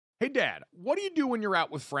Hey, Dad, what do you do when you're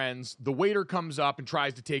out with friends, the waiter comes up and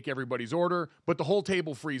tries to take everybody's order, but the whole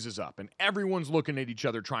table freezes up and everyone's looking at each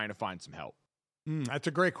other trying to find some help? That's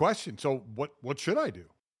a great question. So what should I do?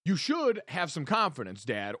 You should have some confidence,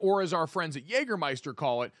 Dad, or as our friends at Jägermeister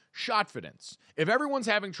call it, shotfidence. If everyone's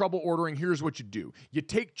having trouble ordering, here's what you do. You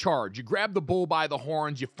take charge, you grab the bull by the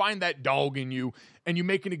horns, you find that dog in you, and you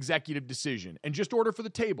make an executive decision. And just order for the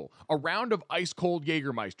table a round of ice-cold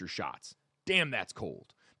Jägermeister shots. Damn, that's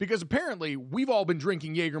cold. Because apparently, we've all been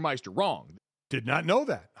drinking Jägermeister wrong. Did not know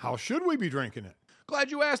that. How should we be drinking it? Glad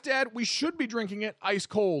you asked, Dad. We should be drinking it ice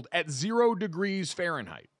cold at 0 degrees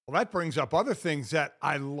Fahrenheit. Well, that brings up other things that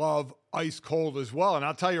I love ice cold as well. And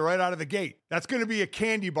I'll tell you right out of the gate, that's going to be a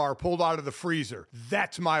candy bar pulled out of the freezer.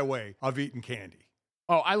 That's my way of eating candy.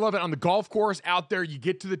 Oh, I love it. On the golf course out there, you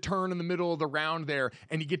get to the turn in the middle of the round there,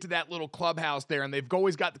 and you get to that little clubhouse there, and they've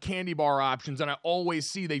always got the candy bar options, and I always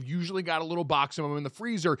see they've usually got a little box of them in the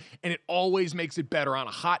freezer, and it always makes it better on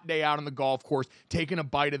a hot day out on the golf course, taking a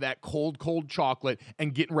bite of that cold, cold chocolate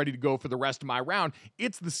and getting ready to go for the rest of my round.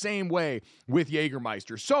 It's the same way with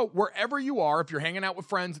Jägermeister. So wherever you are, if you're hanging out with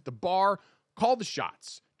friends at the bar, call the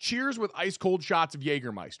shots. Cheers with ice-cold shots of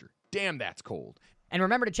Jägermeister. Damn, that's cold. And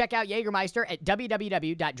remember to check out Jägermeister at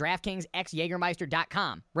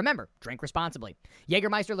www.draftkingsxjagermeister.com. Remember, drink responsibly.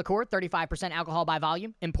 Jägermeister liqueur, 35% alcohol by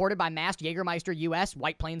volume, imported by Mast Jägermeister US,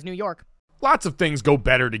 White Plains, New York. Lots of things go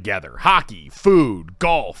better together. Hockey, food,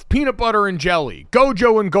 golf, peanut butter and jelly,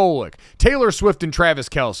 Gojo and Golic, Taylor Swift and Travis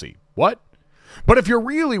Kelce. What? But if you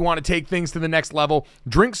really want to take things to the next level,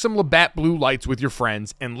 drink some Labatt Blue Lights with your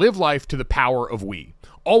friends and live life to the power of we.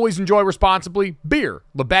 Always enjoy responsibly. Beer,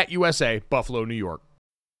 Labatt USA, Buffalo, New York.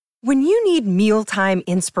 When you need mealtime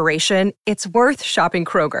inspiration, it's worth shopping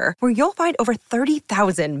Kroger, where you'll find over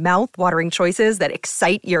 30,000 mouth-watering choices that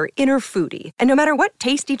excite your inner foodie. And no matter what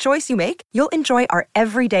tasty choice you make, you'll enjoy our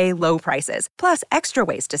everyday low prices, plus extra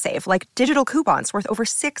ways to save, like digital coupons worth over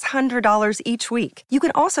 $600 each week. You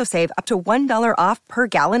can also save up to $1 off per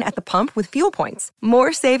gallon at the pump with fuel points.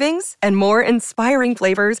 More savings and more inspiring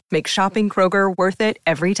flavors make shopping Kroger worth it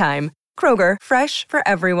every time. Kroger, fresh for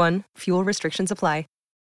everyone. Fuel restrictions apply.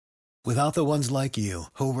 Without the ones like you,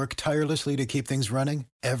 who work tirelessly to keep things running,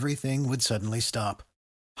 everything would suddenly stop.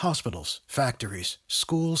 Hospitals, factories,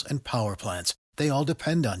 schools, and power plants, they all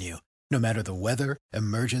depend on you. No matter the weather,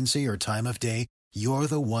 emergency, or time of day, you're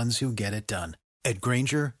the ones who get it done. At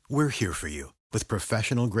Grainger, we're here for you with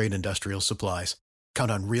professional-grade industrial supplies. Count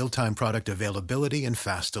on real-time product availability and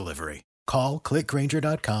fast delivery. Call,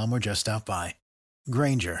 clickgrainger.com, or just stop by.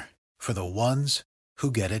 Grainger, for the ones who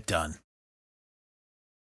get it done.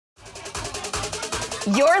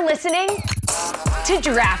 You're listening to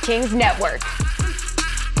DraftKings Network.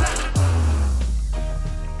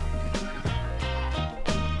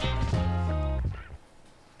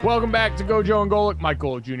 Welcome back to Gojo and Golic. Mike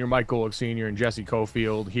Golic Jr., Mike Golic Sr., and Jesse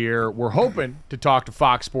Cofield here. We're hoping to talk to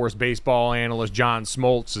Fox Sports baseball analyst John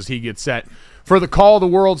Smoltz as he gets set for the Call of the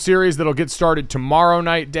World Series that'll get started tomorrow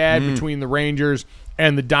night, Dad, between the Rangers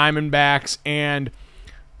and the Diamondbacks. And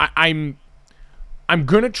I'm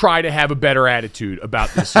going to try to have a better attitude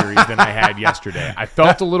about this series than I had yesterday. I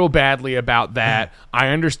felt a little badly about that. I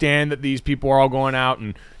understand that these people are all going out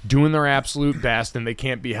and doing their absolute best, and they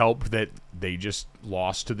can't be helped that they just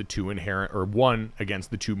lost to one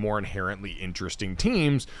against the two more inherently interesting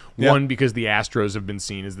teams. Yep. One because the Astros have been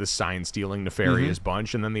seen as this sign-stealing, nefarious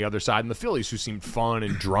bunch, and then the other side, and the Phillies, who seemed fun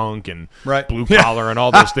and drunk and blue-collar and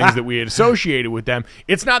all those things that we had associated with them.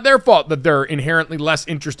 It's not their fault that they're inherently less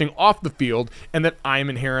interesting off the field and that I'm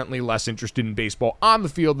inherently less interested in baseball on the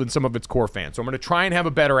field than some of its core fans. So I'm going to try and have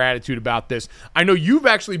a better attitude about this. I know you've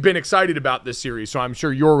actually been excited about this series, so I'm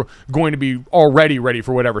sure you're going to be already ready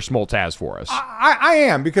for whatever Smoltz has for us. I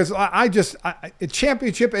am, because a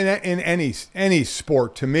championship in any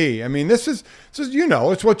sport to me. I mean, this is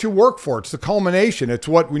it's what you work for. It's the culmination. It's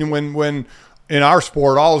what when in our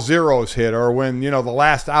sport all zeros hit, or when the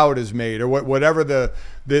last out is made, or whatever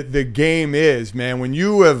the game is. Man, when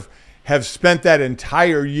you have spent that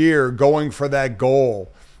entire year going for that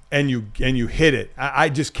goal and you hit it, I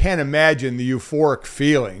just can't imagine the euphoric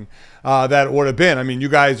feeling that it would have been. I mean, you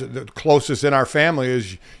guys, the closest in our family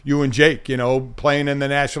is you and Jake, playing in the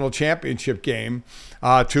national championship game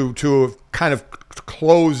to kind of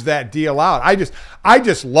close that deal out. I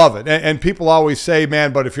just love it. And people always say,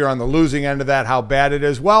 man, but if you're on the losing end of that, how bad it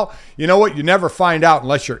is. Well, you know what? You never find out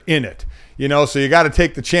unless you're in it. So you got to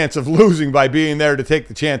take the chance of losing by being there to take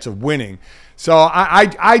the chance of winning. So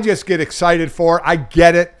I just get excited for it. I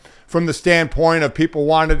get it. from the standpoint of people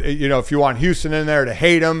wanted, if you want Houston in there to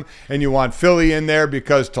hate them and you want Philly in there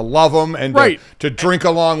because to love them and to drink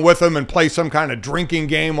along with them and play some kind of drinking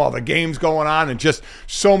game while the game's going on, and just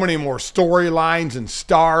so many more storylines and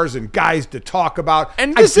stars and guys to talk about.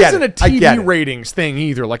 And this isn't a TV ratings thing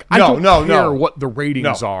either. Like, I don't care what the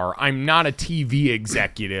ratings are. I'm not a TV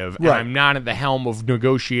executive, and I'm not at the helm of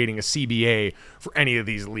negotiating a CBA for any of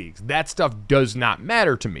these leagues. That stuff does not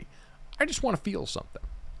matter to me. I just want to feel something.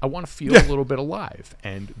 I want to feel a little bit alive,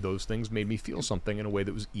 and those things made me feel something in a way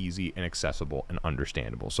that was easy and accessible and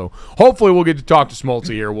understandable. So hopefully we'll get to talk to Smoltz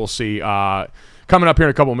here. We'll see coming up here in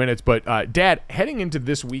a couple minutes. But, Dad, heading into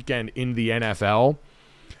this weekend in the NFL,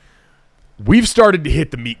 we've started to hit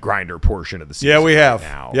the meat grinder portion of the season. Yeah, we have.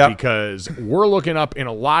 Right now, because we're looking up in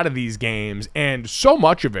a lot of these games, and so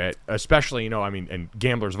much of it, especially, and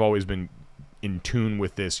gamblers have always been in tune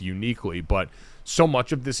with this uniquely, but so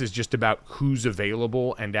much of this is just about who's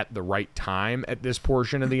available and at the right time at this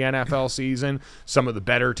portion of the NFL season. Some of the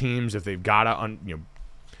better teams, if they've got to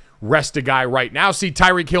rest a guy right now. See,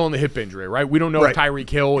 Tyreek Hill in the hip injury, right? We don't know if Tyreek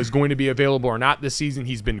Hill is going to be available or not this season.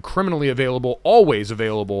 He's been criminally available, always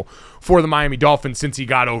available for the Miami Dolphins since he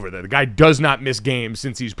got over there. The guy does not miss games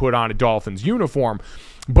since he's put on a Dolphins uniform.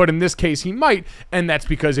 But in this case, he might, and that's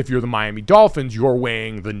because if you're the Miami Dolphins, you're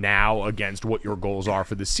weighing the now against what your goals are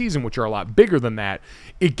for the season, which are a lot bigger than that.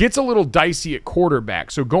 It gets a little dicey at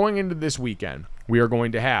quarterback. So going into this weekend, we are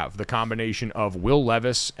going to have the combination of Will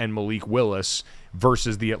Levis and Malik Willis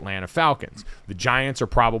versus the Atlanta Falcons. The Giants are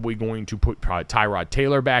probably going to put Tyrod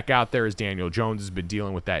Taylor back out there as Daniel Jones has been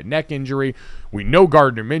dealing with that neck injury. We know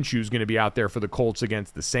Gardner Minshew is going to be out there for the Colts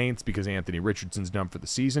against the Saints because Anthony Richardson's done for the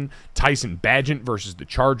season. Tyson Bagent versus the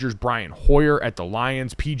Chargers. Brian Hoyer at the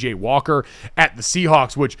Lions. P.J. Walker at the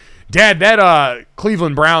Seahawks, which, Dad, that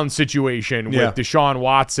Cleveland Browns situation with Deshaun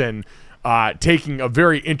Watson taking a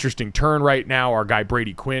very interesting turn right now. Our guy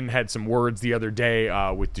Brady Quinn had some words the other day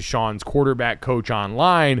with Deshaun's quarterback coach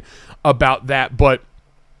online about that, but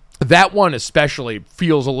that one especially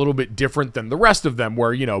feels a little bit different than the rest of them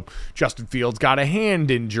where, Justin Fields got a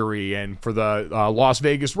hand injury, and for the Las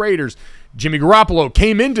Vegas Raiders, Jimmy Garoppolo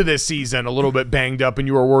came into this season a little bit banged up, and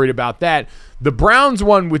you were worried about that. The Browns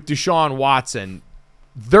one with Deshaun Watson,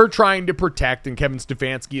 they're trying to protect, and Kevin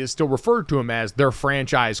Stefanski is still referred to him as their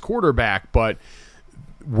franchise quarterback, but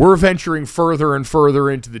we're venturing further and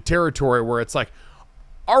further into the territory where it's like,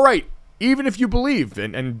 all right, even if you believe,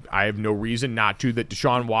 and I have no reason not to, that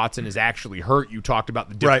Deshaun Watson is actually hurt. You talked about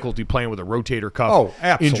the difficulty playing with a rotator cuff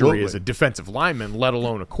injury as a defensive lineman, let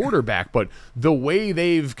alone a quarterback. But the way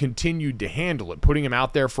they've continued to handle it, putting him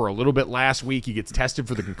out there for a little bit last week, he gets tested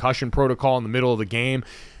for the concussion protocol in the middle of the game,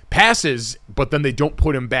 passes, but then they don't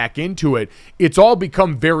put him back into it. It's all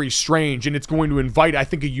become very strange, and it's going to invite, I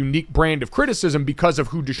think, a unique brand of criticism because of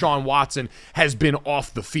who Deshaun Watson has been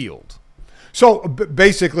off the field. So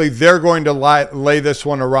basically, they're going to lay this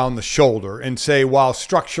one around the shoulder and say, while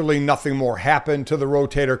structurally nothing more happened to the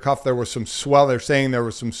rotator cuff, there was some swell. They're saying there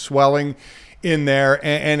was some swelling in there.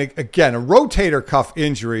 And again, a rotator cuff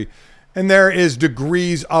injury, and there is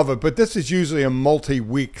degrees of it, but this is usually a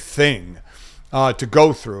multi-week thing to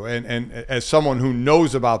go through. And as someone who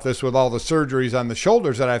knows about this with all the surgeries on the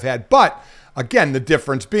shoulders that I've had, but again, the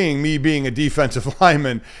difference being me being a defensive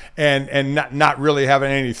lineman and not really having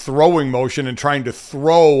any throwing motion and trying to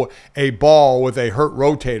throw a ball with a hurt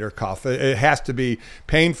rotator cuff. It has to be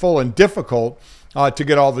painful and difficult to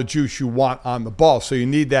get all the juice you want on the ball. So you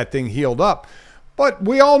need that thing healed up. But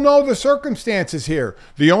we all know the circumstances here.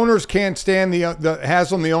 The owners can't stand the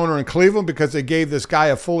Haslam, the owner in Cleveland, because they gave this guy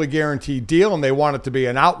a fully guaranteed deal, and they want it to be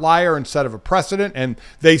an outlier instead of a precedent. And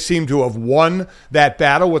they seem to have won that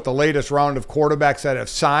battle with the latest round of quarterbacks that have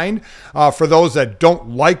signed. For those that don't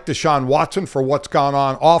like Deshaun Watson for what's gone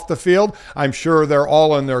on off the field, I'm sure they're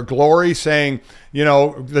all in their glory saying,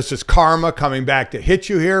 this is karma coming back to hit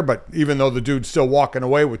you here. But even though the dude's still walking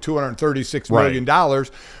away with $236 million.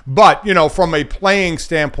 But, from a playing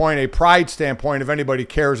standpoint, a pride standpoint, if anybody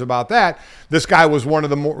cares about that, this guy was one of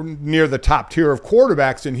the more near the top tier of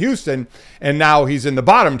quarterbacks in Houston. And now he's in the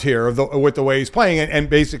bottom tier with the way he's playing and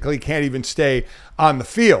basically can't even stay on the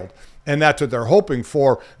field. And that's what they're hoping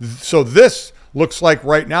for. So this looks like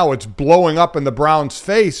right now it's blowing up in the Browns'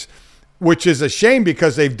 face, which is a shame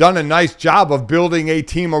because they've done a nice job of building a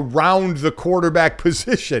team around the quarterback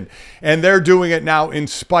position. And they're doing it now in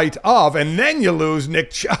spite of. And then you lose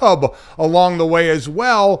Nick Chubb along the way as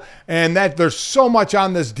well. And that there's so much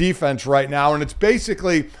on this defense right now. And it's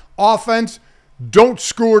basically offense, don't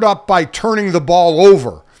screw it up by turning the ball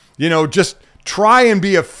over. Just try and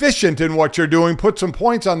be efficient in what you're doing. Put some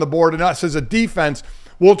points on the board. And us as a defense,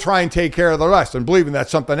 we'll try and take care of the rest. And believing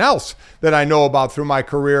that's something else that I know about through my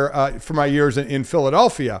career, for my years in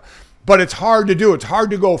Philadelphia. But it's hard to do. It's hard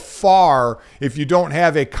to go far if you don't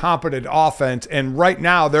have a competent offense. And right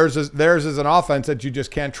now, theirs is an offense that you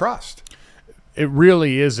just can't trust. It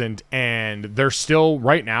really isn't. And they're still,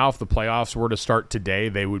 right now, if the playoffs were to start today,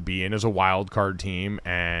 they would be in as a wild card team.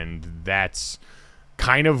 And that's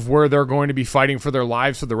kind of where they're going to be fighting for their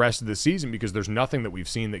lives for the rest of the season, because there's nothing that we've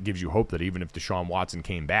seen that gives you hope that even if Deshaun Watson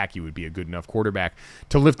came back, he would be a good enough quarterback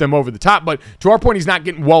to lift them over the top. But to our point, he's not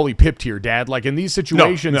getting Wally pipped here, Dad. Like in these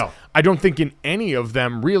situations, No. I don't think in any of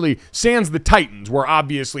them really, sans the Titans, where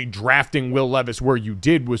obviously drafting Will Levis where you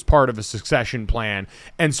did was part of a succession plan.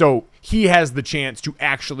 And so he has the chance to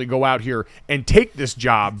actually go out here and take this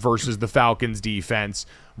job versus the Falcons defense.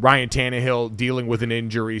 Ryan Tannehill dealing with an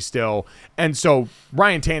injury still. And so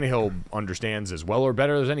Ryan Tannehill understands as well or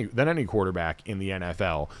better than any quarterback in the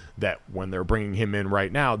NFL that when they're bringing him in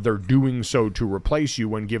right now, they're doing so to replace you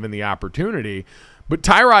when given the opportunity. But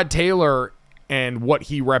Tyrod Taylor and what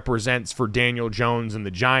he represents for Daniel Jones and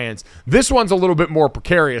the Giants, this one's a little bit more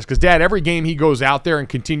precarious because, Dad, every game he goes out there and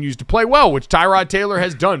continues to play well, which Tyrod Taylor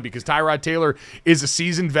has done, because Tyrod Taylor is a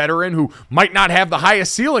seasoned veteran who might not have the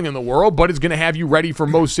highest ceiling in the world, but is going to have you ready for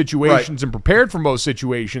most situations and prepared for most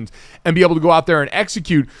situations and be able to go out there and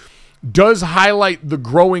execute, does highlight the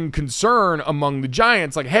growing concern among the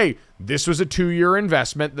Giants. Like, hey, this was a 2-year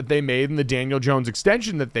investment that they made in the Daniel Jones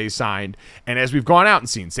extension that they signed. And as we've gone out and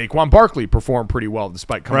seen, Saquon Barkley performed pretty well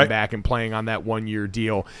despite coming back and playing on that 1-year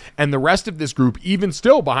deal. And the rest of this group, even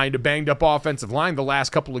still behind a banged-up offensive line, the last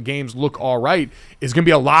couple of games look all right, is going to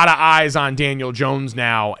be a lot of eyes on Daniel Jones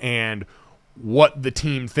now and what the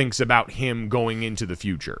team thinks about him going into the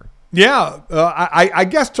future. Yeah, I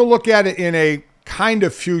guess to look at it in a kind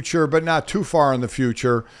of future, but not too far in the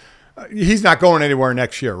future, he's not going anywhere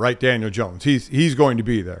next year, right? Daniel Jones, he's going to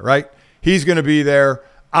be there, right? He's going to be there.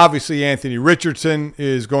 Obviously, Anthony Richardson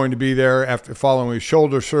is going to be there after following his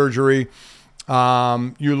shoulder surgery.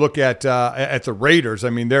 You look at the Raiders. I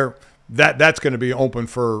mean, that's going to be open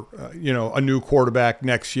for a new quarterback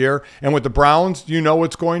next year. And with the Browns,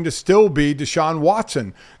 it's going to still be Deshaun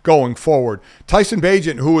Watson going forward. Tyson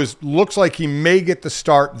Bagent, who looks like he may get the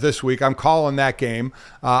start this week. I'm calling that game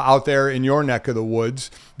out there in your neck of the woods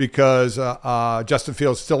because Justin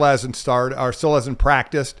Fields still hasn't started or still hasn't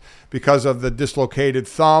practiced because of the dislocated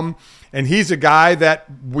thumb. And he's a guy that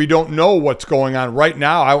we don't know what's going on right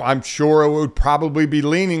now. I'm sure it would probably be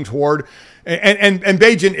leaning toward. And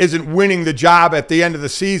Bagent isn't winning the job at the end of the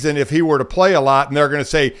season if he were to play a lot, and they're going to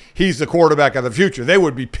say he's the quarterback of the future. They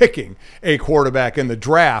would be picking a quarterback in the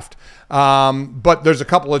draft. But there's a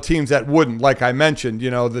couple of teams that wouldn't. Like I mentioned,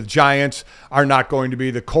 the Giants are not going to be.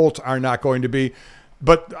 The Colts are not going to be.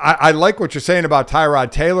 But I like what you're saying about Tyrod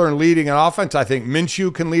Taylor and leading an offense. I think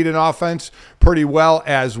Minshew can lead an offense pretty well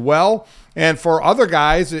as well. And for other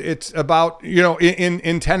guys, it's about,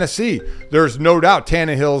 in Tennessee, there's no doubt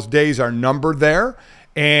Tannehill's days are numbered there.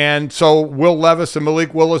 And so Will Levis and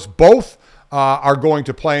Malik Willis both are going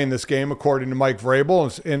to play in this game, according to Mike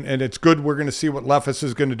Vrabel. And it's good we're going to see what Levis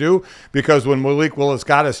is going to do, because when Malik Willis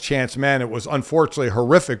got his chance, man, it was unfortunately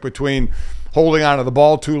horrific between holding onto the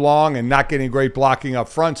ball too long and not getting great blocking up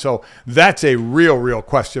front. So that's a real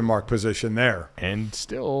question mark position there. And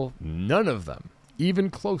still, none of them even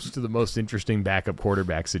close to the most interesting backup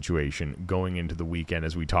quarterback situation going into the weekend,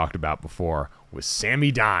 as we talked about before, with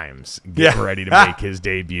Sammy Dimes getting ready to make his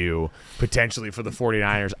debut, potentially for the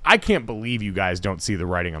 49ers. I can't believe you guys don't see the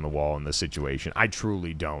writing on the wall in this situation. I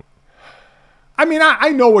truly don't. I mean, I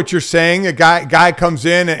know what you're saying. A guy comes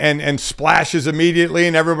in and splashes immediately,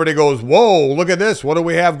 and everybody goes, whoa, look at this. What do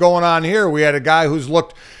we have going on here? We had a guy who's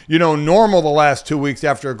looked, normal the last 2 weeks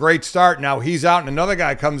after a great start. Now he's out, and another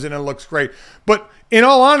guy comes in and looks great. But in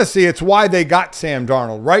all honesty, it's why they got Sam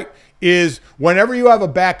Darnold, right? Is whenever you have a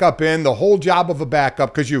backup in, the whole job of a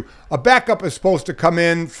backup, because a backup is supposed to come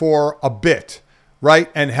in for a bit, right,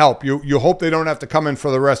 and help. You hope they don't have to come in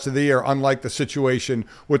for the rest of the year, unlike the situation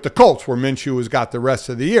with the Colts where Minshew has got the rest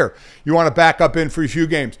of the year. You want to back up in for a few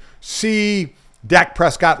games. See Dak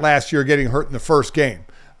Prescott last year getting hurt in the first game.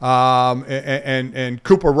 And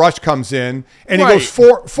Cooper Rush comes in and he goes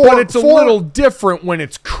four. But it's a little different when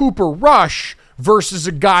it's Cooper Rush versus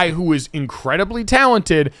a guy who is incredibly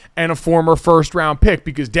talented and a former first-round pick.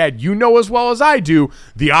 Because, Dad, you know as well as I do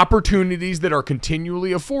the opportunities that are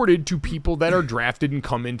continually afforded to people that are drafted and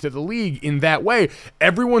come into the league in that way.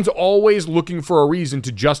 Everyone's always looking for a reason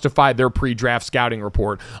to justify their pre-draft scouting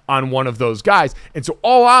report on one of those guys. And so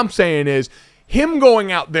all I'm saying is, him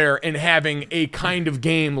going out there and having a kind of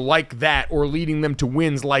game like that or leading them to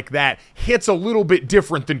wins like that hits a little bit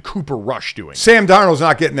different than Cooper Rush doing. Sam Darnold's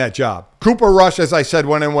not getting that job. Cooper Rush, as I said,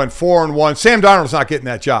 went 4-1. Sam Darnold's not getting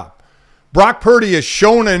that job. Brock Purdy has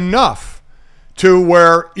shown enough to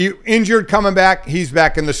where injured coming back, he's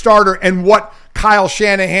back in the starter. And what Kyle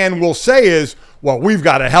Shanahan will say is, well, we've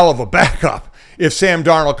got a hell of a backup if Sam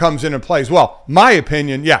Darnold comes in and plays well. My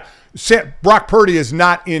opinion, yeah, Brock Purdy is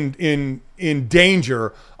not in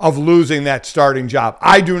danger of losing that starting job.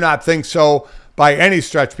 I do not think so by any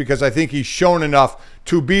stretch, because I think he's shown enough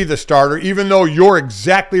to be the starter, even though you're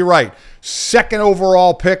exactly right. Second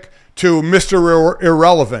overall pick to Mr.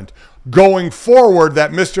 Irrelevant. Going forward, that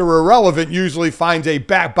Mr. Irrelevant usually finds a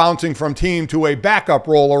bouncing from team to a backup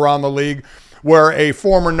role around the league, where a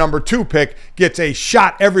former number 2 pick gets a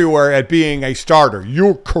shot everywhere at being a starter.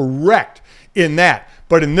 You're correct in that.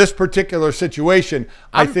 But in this particular situation,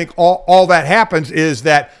 I think all that happens is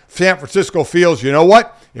that San Francisco feels, you know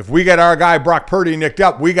what? If we get our guy Brock Purdy nicked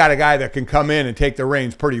up, we got a guy that can come in and take the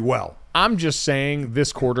reins pretty well. I'm just saying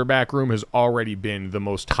this quarterback room has already been the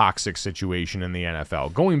most toxic situation in the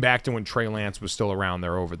NFL. Going back to when Trey Lance was still around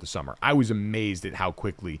there over the summer, I was amazed at how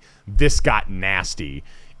quickly this got nasty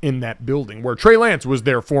in that building, where Trey Lance was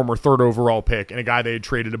their former 3rd overall pick and a guy they had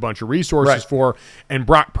traded a bunch of resources for, and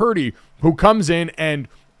Brock Purdy, who comes in and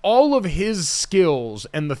all of his skills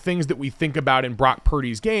and the things that we think about in Brock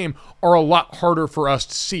Purdy's game are a lot harder for us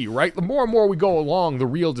to see, right? The more and more we go along, the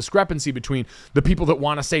real discrepancy between the people that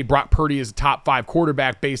want to say Brock Purdy is a top 5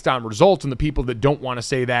 quarterback based on results and the people that don't want to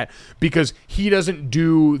say that because he doesn't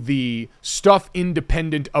do the stuff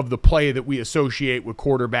independent of the play that we associate with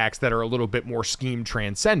quarterbacks that are a little bit more scheme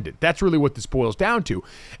transcendent. That's really what this boils down to.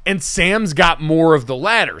 And Sam's got more of the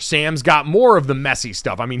latter. Sam's got more of the messy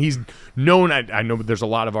stuff. I mean, he's known, I know there's a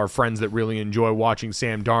lot of our friends that really enjoy watching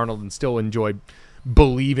Sam Darnold and still enjoy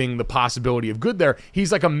believing the possibility of good there.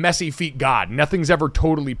 He's like a messy feet god. Nothing's ever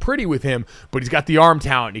totally pretty with him, but he's got the arm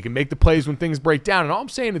talent. He can make the plays when things break down. And all I'm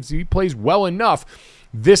saying is he plays well enough.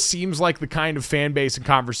 This seems like the kind of fan base and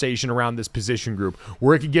conversation around this position group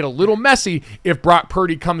where it could get a little messy if Brock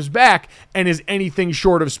Purdy comes back and is anything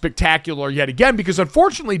short of spectacular yet again, because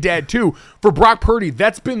unfortunately, Dad, too, for Brock Purdy,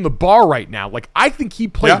 that's been the bar right now. Like, I think he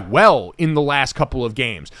played well in the last couple of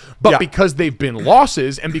games, but because they've been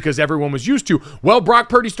losses and because everyone was used to, well, Brock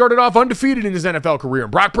Purdy started off undefeated in his NFL career,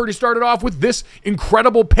 and Brock Purdy started off with this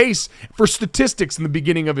incredible pace for statistics in the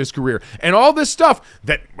beginning of his career, and all this stuff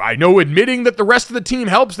that I know admitting that the rest of the team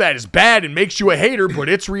helps that is bad and makes you a hater, but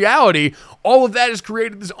it's reality. All of that has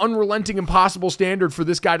created this unrelenting, impossible standard for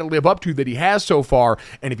this guy to live up to that he has so far.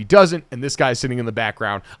 And if he doesn't, and this guy's sitting in the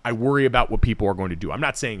background, I worry about what people are going to do. I'm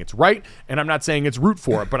not saying it's right, and I'm not saying it's root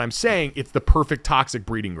for it, but I'm saying it's the perfect toxic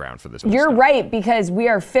breeding ground for this. You're right, because we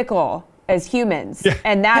are fickle as humans.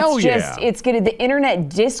 And that's it's going to, the internet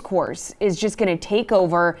discourse is just going to take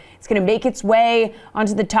over. It's going to make its way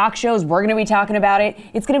onto the talk shows. We're going to be talking about it.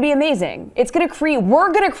 It's going to be amazing. It's going to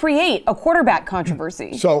we're going to create a quarterback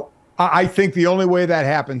controversy. So I think the only way that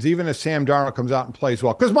happens, even if Sam Darnold comes out and plays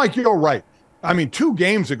well, because Mike, you're right. I mean, 2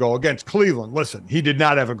 games ago against Cleveland, listen, he did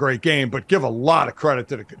not have a great game, but give a lot of credit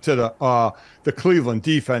to the Cleveland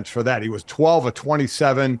defense for that. He was 12 of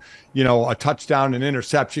 27, a touchdown, an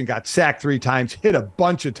interception, got sacked 3 times, hit a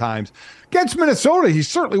bunch of times. Against Minnesota, he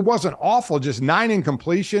certainly wasn't awful, just 9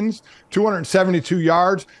 incompletions, 272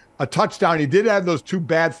 yards, a touchdown. He did have those 2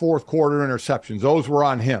 bad fourth quarter interceptions. Those were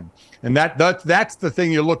on him. And that's the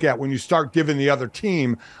thing you look at when you start giving the other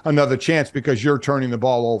team another chance because you're turning the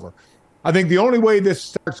ball over. I think the only way this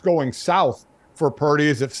starts going south for Purdy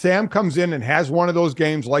is if Sam comes in and has one of those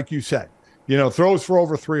games, like you said, throws for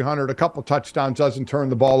over 300, a couple touchdowns, doesn't turn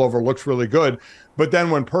the ball over, looks really good. But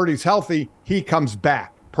then when Purdy's healthy, he comes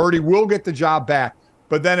back. Purdy will get the job back.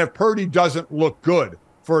 But then if Purdy doesn't look good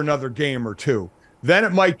for another game or 2, then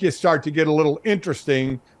it might start to get a little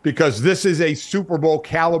interesting because this is a Super Bowl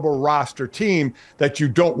caliber roster team that you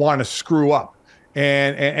don't want to screw up.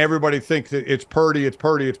 And everybody thinks that it's Purdy.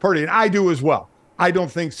 And I do as well. I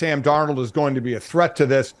don't think Sam Darnold is going to be a threat to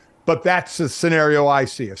this, but that's the scenario I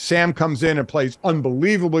see. If Sam comes in and plays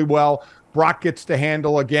unbelievably well, Brock gets to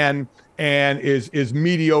handle again and is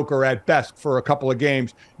mediocre at best for a couple of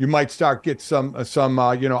games, you might start get some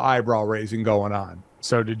eyebrow raising going on.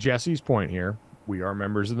 So to Jesse's point here, we are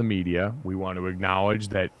members of the media. We want to acknowledge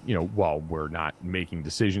that, while we're not making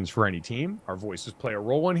decisions for any team, our voices play a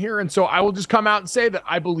role in here. And so I will just come out and say that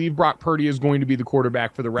I believe Brock Purdy is going to be the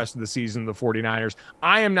quarterback for the rest of the season of the 49ers.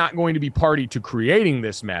 I am not going to be party to creating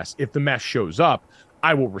this mess. If the mess shows up,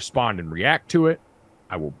 I will respond and react to it.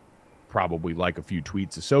 I will probably like a few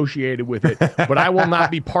tweets associated with it, but I will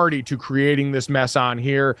not be party to creating this mess on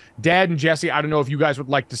here. Dad and Jesse, I don't know if you guys would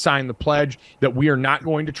like to sign the pledge that we are not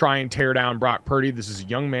going to try and tear down Brock Purdy. This is a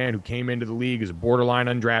young man who came into the league as a borderline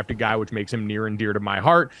undrafted guy, which makes him near and dear to my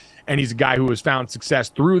heart. And he's a guy who has found success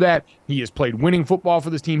through that. He has played winning football for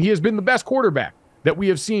this team. He has been the best quarterback that we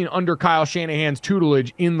have seen under Kyle Shanahan's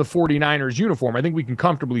tutelage in the 49ers uniform. I think we can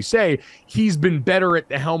comfortably say he's been better at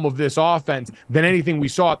the helm of this offense than anything we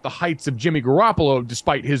saw at the heights of Jimmy Garoppolo,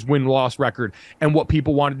 despite his win-loss record and what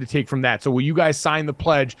people wanted to take from that. So will you guys sign the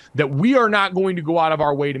pledge that we are not going to go out of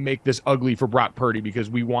our way to make this ugly for Brock Purdy because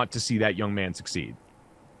we want to see that young man succeed?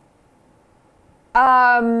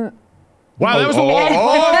 Wow, that was a long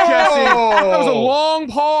pause, Jesse. That was a long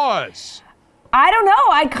pause. I don't know.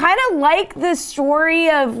 I kind of like the story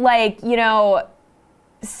of, like, you know,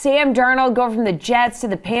 Sam Darnold going from the Jets to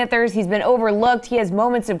the Panthers. He's been overlooked. He has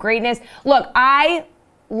moments of greatness. Look, I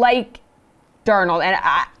like Darnold, and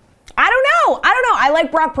I don't know. I like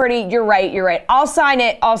Brock Purdy. You're right. I'll sign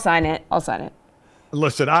it.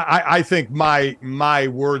 Listen, I think my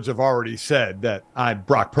words have already said that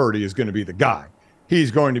Brock Purdy is going to be the guy.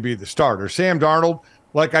 He's going to be the starter. Sam Darnold,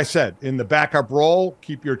 like I said, in the backup role,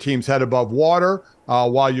 keep your team's head above water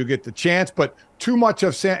while you get the chance. But too much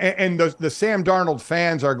of Sam, and the Sam Darnold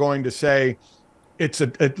fans are going to say, it's a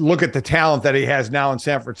look at the talent that he has now in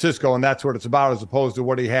San Francisco, and that's what it's about, as opposed to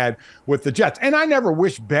what he had with the Jets. And I never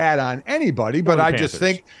wish bad on anybody, but I just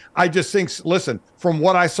think, listen, from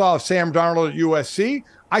what I saw of Sam Darnold at USC,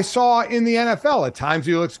 I saw in the NFL. At times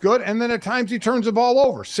he looks good, and then at times he turns the ball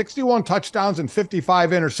over. 61 touchdowns and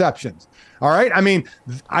 55 interceptions. All right? I mean,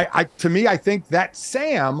 to me, I think that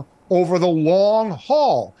Sam, over the long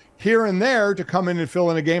haul, here and there to come in and fill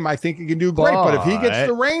in a game, I think he can do great. But if he gets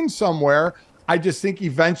the reins somewhere, I just think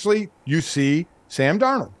eventually you see Sam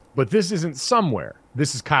Darnold. But this isn't somewhere.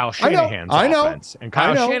 This is Kyle Shanahan's offense. And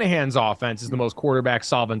Kyle Shanahan's offense is the most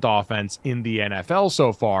quarterback-solvent offense in the NFL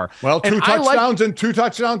so far. Well, two touchdowns and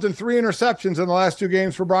 3 interceptions in the last 2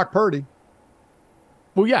 games for Brock Purdy.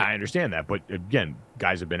 Well, yeah, I understand that. But, again,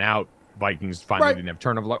 guys have been out. Vikings finally didn't have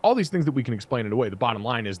turnover. All these things that we can explain it away. The bottom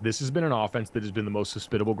line is this has been an offense that has been the most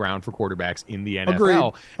hospitable ground for quarterbacks in the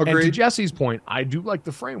NFL. Agreed. And to Jesse's point, I do like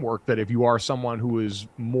the framework that if you are someone who is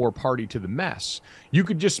more party to the mess, you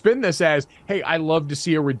could just spin this as, hey, I love to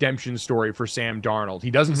see a redemption story for Sam Darnold.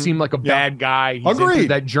 He doesn't seem like a bad guy. He's into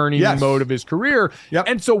that journeying mode of his career. Yep.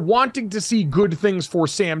 And so wanting to see good things for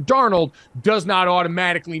Sam Darnold does not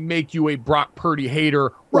automatically make you a Brock Purdy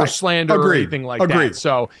hater or slander or anything like that.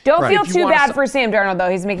 So don't feel too bad for Sam Darnold, though.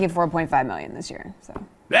 He's making $4.5 million this year. So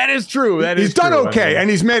that is true. He's done okay, and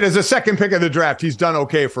he's made as a second pick of the draft. He's done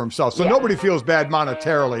okay for himself. So nobody feels bad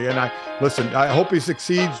monetarily. And I hope he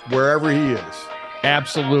succeeds wherever he is.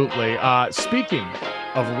 Absolutely. Speaking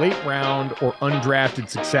of late round or undrafted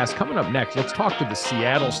success, coming up next, let's talk to the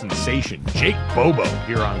Seattle sensation, Jake Bobo,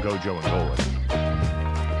 here on Gojo and Golic.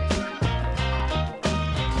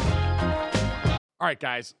 All right,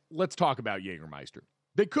 guys, let's talk about Jägermeister.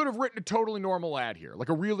 They could have written a totally normal ad here, like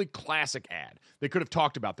a really classic ad. They could have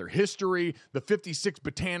talked about their history, the 56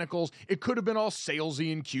 botanicals. It could have been all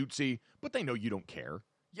salesy and cutesy, but they know you don't care.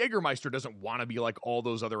 Jägermeister doesn't want to be like all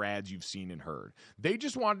those other ads you've seen and heard. They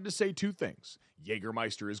just wanted to say 2 things.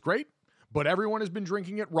 Jägermeister is great, but everyone has been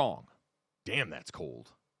drinking it wrong. Damn, that's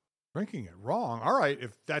cold. Drinking it wrong? All right,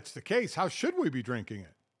 if that's the case, how should we be drinking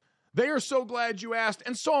it? They are so glad you asked,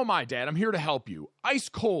 and so am I, Dad. I'm here to help you. Ice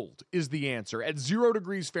cold is the answer, at 0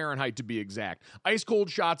 degrees Fahrenheit to be exact. Ice cold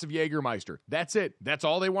shots of Jägermeister. That's it. That's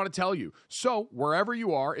all they want to tell you. So, wherever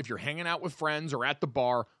you are, if you're hanging out with friends or at the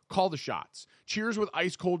bar, call the shots. Cheers with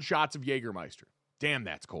ice cold shots of Jägermeister. Damn,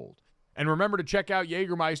 that's cold. And remember to check out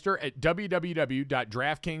Jägermeister at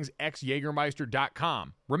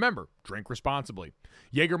www.draftkingsxjagermeister.com. Remember, drink responsibly.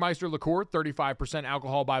 Jägermeister liqueur, 35%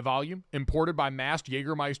 alcohol by volume, imported by Mast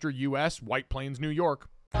Jägermeister US, White Plains, New York.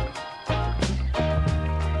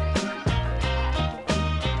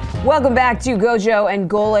 Welcome back to Gojo and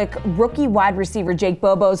Golic. Rookie wide receiver Jake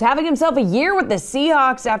Bobo is having himself a year with the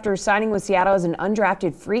Seahawks after signing with Seattle as an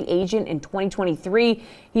undrafted free agent in 2023.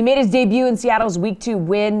 He made his debut in Seattle's Week 2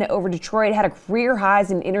 win over Detroit, had a career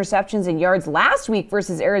highs in interceptions and yards last week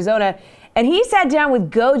versus Arizona, and he sat down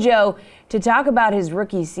with Gojo to talk about his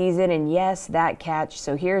rookie season and, yes, that catch.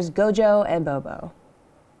 So here's Gojo and Bobo.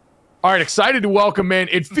 All right, excited to welcome in.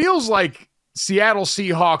 It feels like Seattle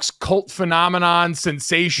Seahawks cult phenomenon,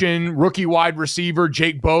 sensation, rookie wide receiver,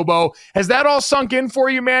 Jake Bobo. Has that all sunk in for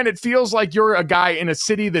you, man? It feels like you're a guy in a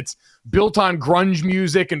city that's built on grunge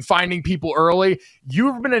music and finding people early.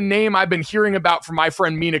 You've been a name I've been hearing about from my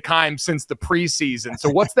friend Mina Kimes since the preseason. So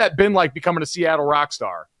what's that been like becoming a Seattle rock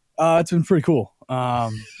star? It's been pretty cool.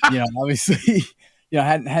 Obviously,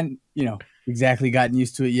 hadn't exactly gotten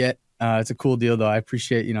used to it yet. It's a cool deal though. I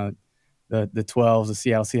appreciate, the 12s, the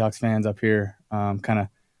Seattle Seahawks fans up here, kind of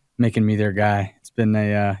making me their guy. It's been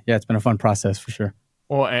it's been a fun process for sure.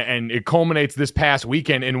 Well, and it culminates this past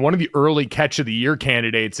weekend in one of the early catch of the year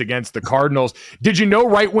candidates against the Cardinals. Did you know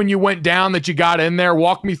right when you went down that you got in there?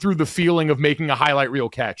 Walk me through the feeling of making a highlight reel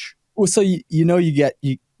catch. Well, so you get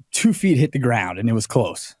 2 feet hit the ground and it was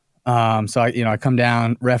close. So I come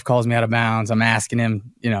down, ref calls me out of bounds. I'm asking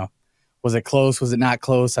him, was it close? Was it not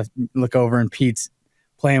close? I look over and Pete's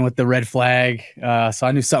playing with the red flag. So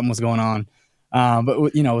I knew something was going on.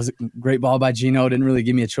 But it was a great ball by Geno. Didn't really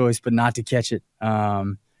give me a choice, but not to catch it.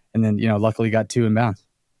 And then, luckily got 2 in bounds.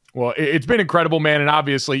 Well, it's been incredible, man. And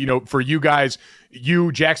obviously, for you guys,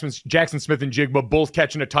 Jackson Smith and Jigba both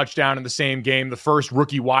catching a touchdown in the same game, the first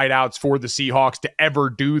rookie wideouts for the Seahawks to ever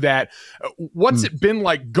do that. What's it been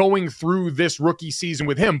like going through this rookie season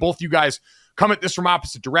with him? Both you guys come at this from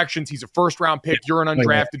opposite directions. He's a first-round pick. You're an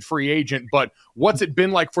undrafted free agent. But what's it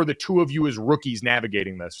been like for the two of you as rookies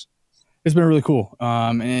navigating this? It's been really cool.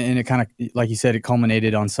 And it kind of, like you said, it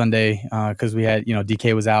culminated on Sunday because we had,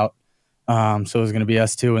 DK was out. So it was going to be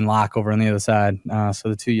us two and Locke over on the other side. So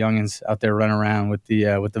the 2 youngins out there running around with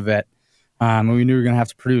the vet. And we knew we were going to have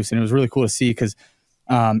to produce. And it was really cool to see because,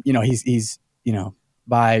 he's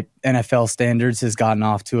by NFL standards has gotten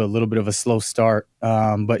off to a little bit of a slow start.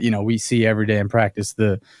 But, we see every day in practice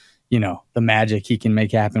the magic he can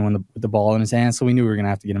make happen with the ball in his hands. So we knew we were going to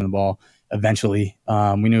have to get him the ball eventually.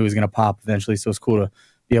 We knew he was going to pop eventually. So it's cool to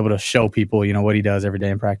be able to show people, what he does every day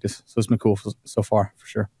in practice. So it's been cool so far for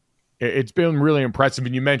sure. It's been really impressive.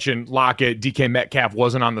 And you mentioned Lockett, DK Metcalf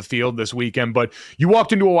wasn't on the field this weekend, but you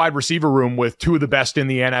walked into a wide receiver room with 2 of the best in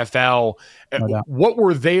the NFL. No, what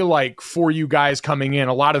were they like for you guys coming in?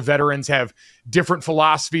 A lot of veterans have different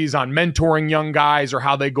philosophies on mentoring young guys or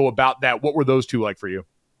how they go about that. What were those 2 like for you?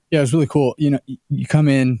 Yeah, it was really cool. You come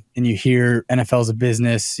in and you hear NFL's a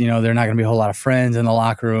business. They're not going to be a whole lot of friends in the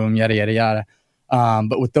locker room, yada, yada, yada.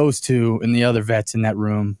 But with those 2 and the other vets in that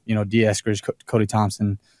room, D. Eskridge, Cody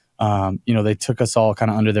Thompson, they took us all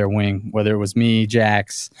kind of under their wing, whether it was me,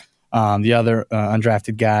 Jax, the other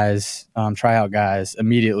undrafted guys, tryout guys,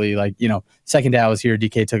 immediately. Second day I was here,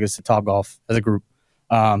 DK took us to Topgolf as a group.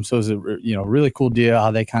 So it was a really cool deal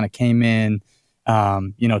how they kind of came in,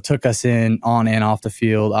 took us in on and off the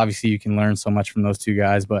field. Obviously, you can learn so much from those 2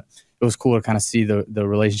 guys, but it was cool to kind of see the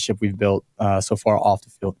relationship we've built so far off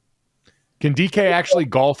the field. Can DK actually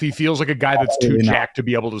golf? He feels like a guy that's too jacked to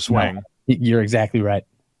be able to swing. No, you're exactly right.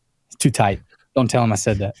 It's too tight. Don't tell him I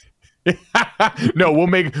said that. No, we'll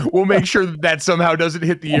make sure that somehow doesn't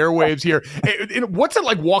hit the airwaves here. What's it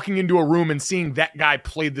like walking into a room and seeing that guy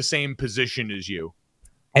play the same position as you?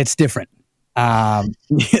 It's different.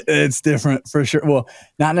 It's different for sure. Well,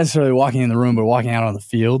 not necessarily walking in the room, but walking out on the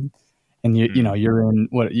field, and you're in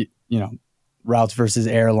routes versus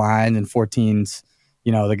airline and 14s.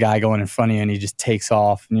 The guy going in front of you and he just takes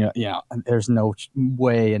off. And there's no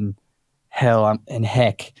way in hell and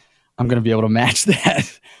heck I'm going to be able to match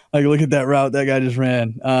that. Look at that route that guy just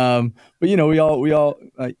ran. But we all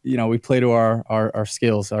we play to our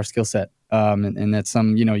skills, our skill set. And that's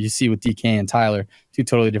some, you see with DK and Tyler, 2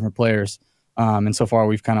 totally different players. And so far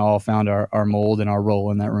we've kind of all found our mold and our role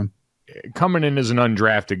in that room. Coming in as an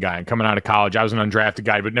undrafted guy and coming out of college, I was an undrafted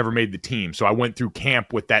guy, but never made the team. So I went through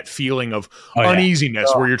camp with that feeling of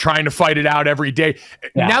uneasiness where you're trying to fight it out every day.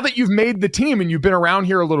 Yeah. Now that you've made the team and you've been around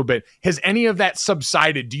here a little bit, has any of that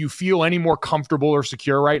subsided? Do you feel any more comfortable or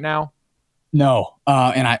secure right now? No.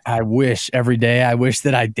 And I wish every day, I wish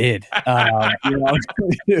that I did.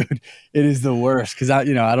 Dude, it is the worst because I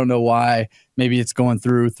don't know why. Maybe it's going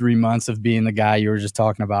through 3 months of being the guy you were just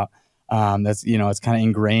talking about. That's, it's kind of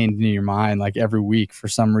ingrained in your mind. Like every week, for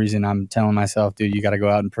some reason, I'm telling myself, dude, you got to go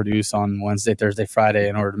out and produce on Wednesday, Thursday, Friday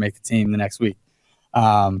in order to make the team the next week,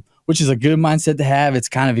 which is a good mindset to have. It's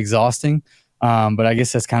kind of exhausting, but I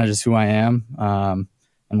guess that's kind of just who I am, and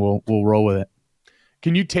we'll roll with it.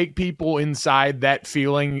 Can you take people inside that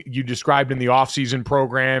feeling you described in the offseason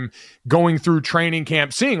program, going through training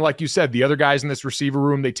camp, seeing, like you said, the other guys in this receiver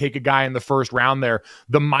room, they take a guy in the first round there,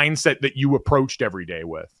 the mindset that you approached every day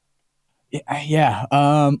with? Yeah.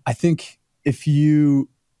 I think if you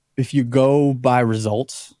go by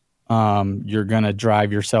results, you're going to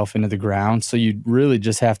drive yourself into the ground. So you really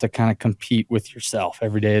just have to kind of compete with yourself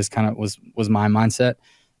every day is kind of was my mindset.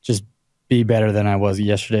 Just be better than I was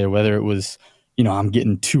yesterday, whether it was, I'm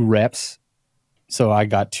getting 2 reps. So I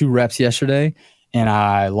got 2 reps yesterday and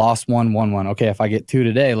I lost 1, won 1. Okay. If I get 2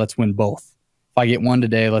 today, let's win both. If I get 1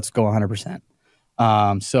 today, let's go 100%.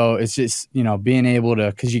 So it's just, being able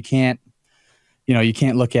to, because you can't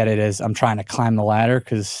look at it as I'm trying to climb the ladder,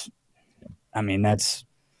 because, that's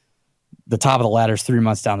the top of the ladder is 3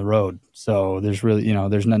 months down the road. So there's really,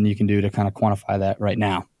 there's nothing you can do to kind of quantify that right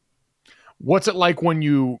now. What's it like when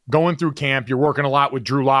you going through camp, you're working a lot with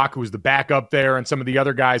Drew Lock, who's the backup there, and some of the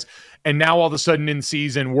other guys, and now all of a sudden in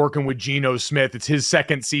season working with Geno Smith? It's his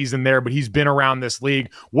second season there, but he's been around this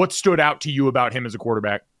league. What stood out to you about him as a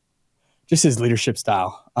quarterback? Just his leadership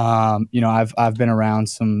style. I've been around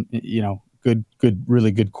some,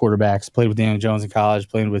 really good quarterbacks. Played with Daniel Jones in college,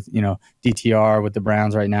 played with, DTR with the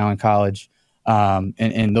Browns right now in college.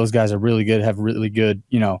 And those guys are really good, have really good,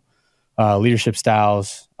 leadership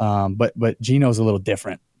styles. But Geno's a little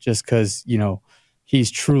different just because, he's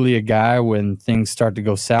truly a guy when things start to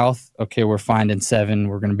go south. Okay, we're finding 7.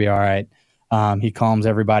 We're going to be all right. He calms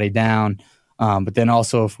everybody down. But then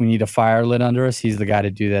also if we need a fire lit under us, he's the guy to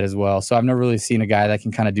do that as well. So I've never really seen a guy that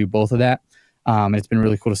can kind of do both of that. And it's been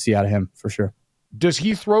really cool to see out of him for sure. Does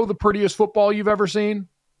he throw the prettiest football you've ever seen?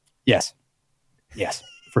 Yes,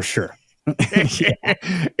 for sure.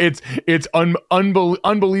 It's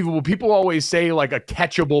unbelievable. People always say like a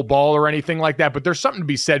catchable ball or anything like that, but there's something to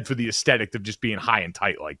be said for the aesthetic of just being high and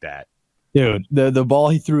tight like that. Dude, the ball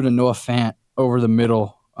he threw to Noah Fant over the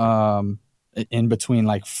middle, in between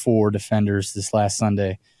like 4 defenders this last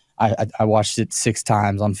Sunday. I watched it 6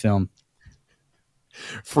 times on film.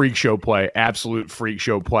 Freak show play, absolute freak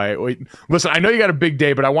show play. Wait, listen, I know you got a big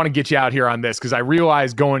day, but I want to get you out here on this because I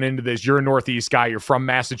realize going into this, you're a Northeast guy. You're from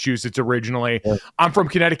Massachusetts originally. Yeah. I'm from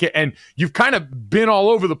Connecticut, and you've kind of been all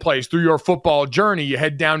over the place through your football journey. You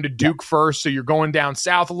head down to Duke first, so you're going down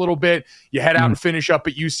south a little bit. You head out and finish up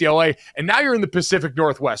at UCLA, and now you're in the Pacific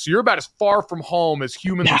Northwest. So you're about as far from home as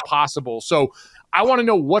humanly possible. So I want to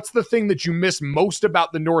know, what's the thing that you miss most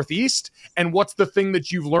about the Northeast, and what's the thing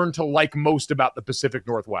that you've learned to like most about the Pacific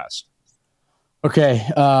Northwest? Okay,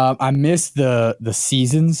 I miss the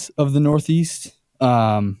seasons of the Northeast.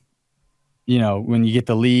 When you get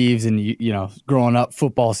the leaves and, growing up,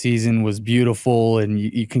 football season was beautiful and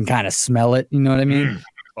you can kind of smell it. You know what I mean?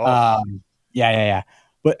 Yeah.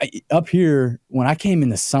 But up here, when I came in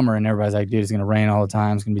the summer and everybody's like, dude, it's going to rain all the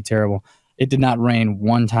time, it's going to be terrible. It did not rain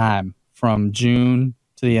one time from June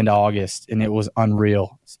to the end of August, and it was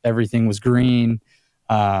unreal. Everything was green,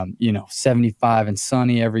 75 and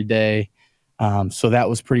sunny every day. So that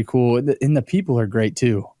was pretty cool. And the people are great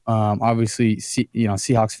too. Obviously,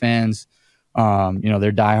 Seahawks fans,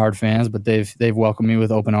 they're diehard fans, but they've welcomed me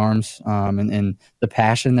with open arms. And the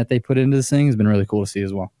passion that they put into this thing has been really cool to see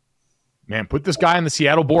as well. Man, put this guy on the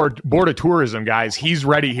Seattle Board of Tourism, guys. He's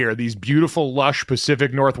ready here. These beautiful, lush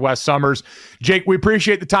Pacific Northwest summers. Jake, we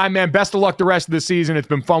appreciate the time, man. Best of luck the rest of the season. It's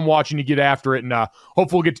been fun watching you get after it, and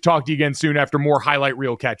hopefully we'll get to talk to you again soon after more highlight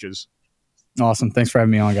reel catches. Awesome. Thanks for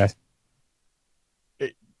having me on, guys.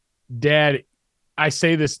 Dad, I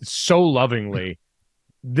say this so lovingly.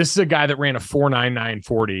 This is a guy that ran a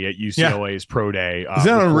 4.9940 at UCLA's pro day. Is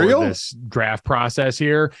that unreal? This draft process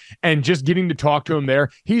here, and just getting to talk to him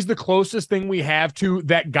there, he's the closest thing we have to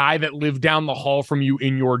that guy that lived down the hall from you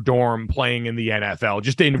in your dorm playing in the NFL.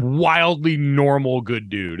 Just a wildly normal, good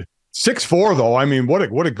dude. 6'4", though. I mean, what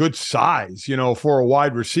a good size, for a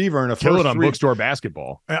wide receiver. And kill it on bookstore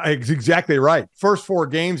basketball. Exactly right. First 4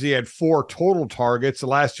 games, he had 4 total targets. The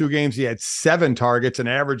last 2 games, he had 7 targets and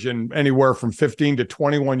averaging anywhere from 15 to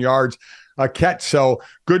 21 yards a catch. So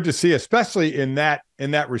good to see, especially in that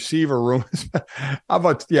receiver room. How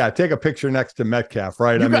about, take a picture next to Metcalf,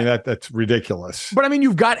 right? That's ridiculous. But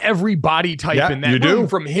you've got every body type in that room.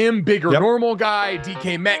 From him, bigger normal guy,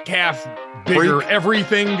 DK Metcalf, bigger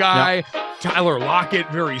everything guy, Tyler Lockett,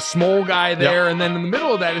 very small guy there. And then in the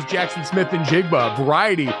middle of that is Jackson Smith and Jigba.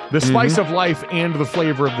 Variety, the spice of life, and the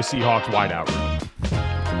flavor of the Seahawks wideout room.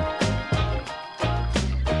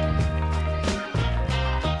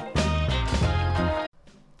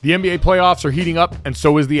 The NBA playoffs are heating up, and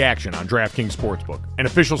so is the action on DraftKings Sportsbook, an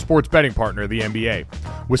official sports betting partner of the NBA.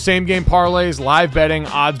 With same-game parlays, live betting,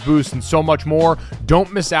 odds boosts, and so much more,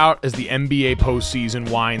 don't miss out as the NBA postseason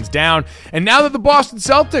winds down. And now that the Boston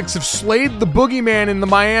Celtics have slayed the boogeyman in the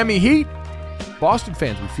Miami Heat, Boston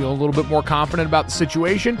fans, we feel a little bit more confident about the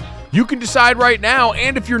situation. You can decide right now,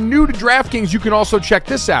 and if you're new to DraftKings, you can also check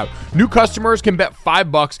this out. New customers can bet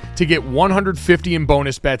 $5 to get $150 in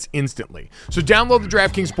bonus bets instantly. So download the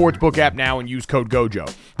DraftKings Sportsbook app now and use code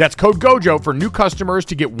GOJO. That's code GOJO for new customers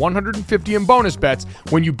to get $150 in bonus bets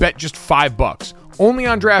when you bet just $5. Only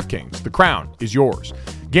on DraftKings. The crown is yours.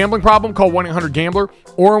 Gambling problem? Call 1-800-GAMBLER.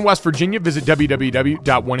 Or in West Virginia, visit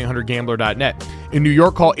www.1800gambler.net. In New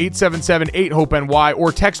York, call 877-8-HOPE-NY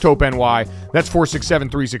or text HOPE-NY. That's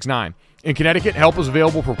 467-369. In Connecticut, help is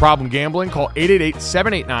available for problem gambling. Call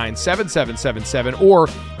 888-789-7777 or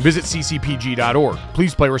visit ccpg.org.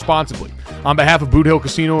 Please play responsibly. On behalf of Boot Hill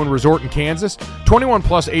Casino and Resort in Kansas, 21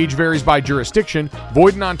 plus, age varies by jurisdiction.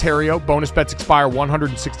 Void in Ontario. Bonus bets expire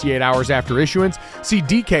 168 hours after issuance. See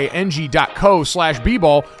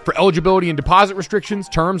dkng.co/bball for eligibility and deposit restrictions,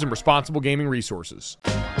 terms, and responsible gaming resources.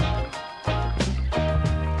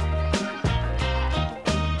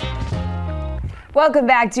 Welcome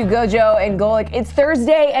back to Gojo and Golic. It's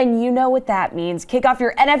Thursday, and you know what that means. Kick off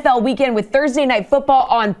your NFL weekend with Thursday Night Football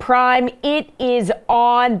on Prime. It is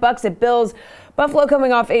on. Bucs at Bills. Buffalo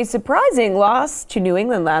coming off a surprising loss to New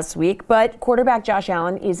England last week, but quarterback Josh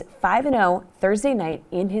Allen is 5-0 Thursday night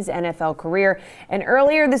in his NFL career. And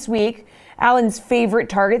earlier this week, Allen's favorite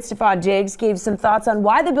target, Stephon Diggs, gave some thoughts on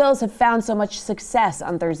why the Bills have found so much success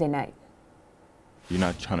on Thursday night. You're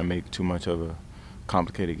not trying to make too much of a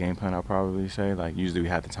complicated game plan, I'll probably say. Like, usually we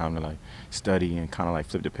have the time to study and kind of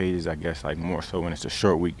flip the pages, I guess, more so when it's a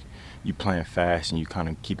short week. You playing fast and you kind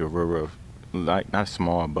of keep it real, not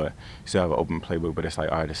small, but you still have an open playbook, but it's all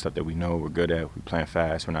right, the stuff that we know we're good at, we playing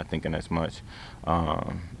fast, we're not thinking as much,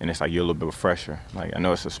 and it's you're a little bit fresher. I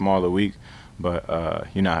know it's a smaller week, but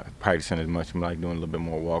you're not practicing as much. I'm doing a little bit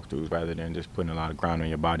more walkthroughs rather than just putting a lot of ground on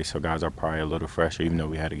your body, so guys are probably a little fresher, even though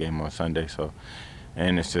we had a game on Sunday.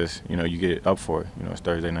 And it's just, you get up for it. It's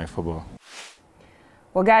Thursday Night Football.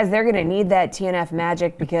 Well, guys, they're going to need that TNF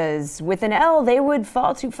magic because with an L, they would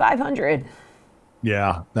fall to 500.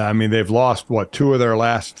 Yeah. I mean, they've lost, 2 of their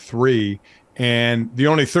last 3. And the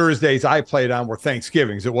only Thursdays I played on were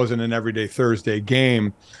Thanksgivings. It wasn't an everyday Thursday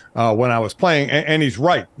game when I was playing. And he's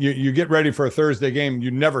right. You get ready for a Thursday game,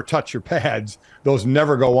 you never touch your pads. Those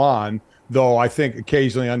never go on. Though I think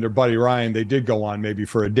occasionally under Buddy Ryan, they did go on maybe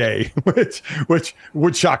for a day, which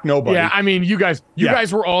would shock nobody. Yeah, I mean, you guys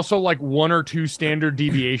were also 1 or 2 standard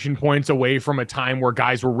deviation points away from a time where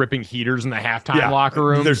guys were ripping heaters in the halftime locker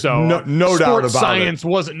room. There's no doubt about it. Science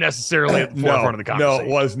wasn't necessarily at the forefront of the conversation. No, it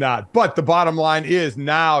was not. But the bottom line is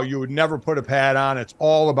now you would never put a pad on. It's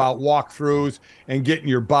all about walkthroughs and getting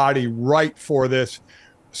your body right for this.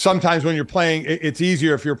 Sometimes when you're playing, it's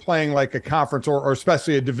easier if you're playing a conference or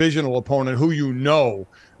especially a divisional opponent who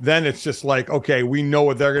then it's just okay, we know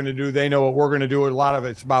what they're going to do. They know what we're going to do. A lot of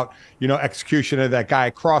it's about, execution of that guy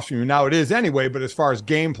across from you. Now it is anyway, but as far as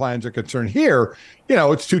game plans are concerned here,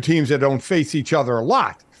 it's 2 teams that don't face each other a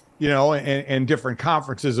lot. And different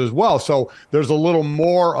conferences as well. So there's a little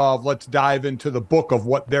more of let's dive into the book of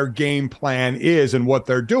what their game plan is and what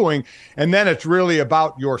they're doing. And then it's really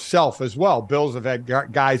about yourself as well. Bills have had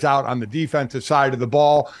guys out on the defensive side of the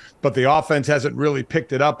ball, but the offense hasn't really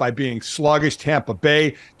picked it up by being sluggish. Tampa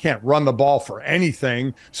Bay can't run the ball for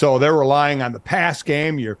anything. So they're relying on the pass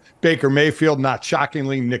game. Your Baker Mayfield, not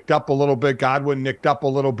shockingly, nicked up a little bit. Godwin nicked up a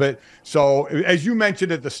little bit. So as you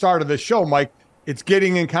mentioned at the start of the show, Mike, it's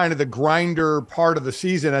getting in kind of the grinder part of the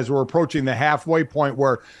season as we're approaching the halfway point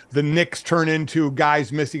where the nicks turn into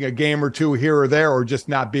guys missing a game or 2 here or there or just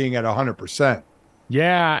not being at 100%.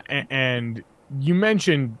 Yeah, and you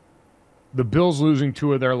mentioned the Bills losing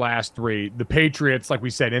 2 of their last 3. The Patriots, like we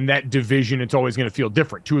said, in that division, it's always going to feel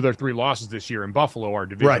different. 2 of their 3 losses this year in Buffalo are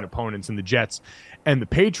division opponents in the Jets and the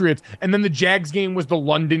Patriots. And then the Jags game was the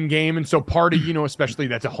London game. And so part of, especially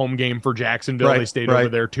that's a home game for Jacksonville. They stayed over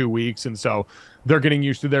there 2 weeks. And so they're getting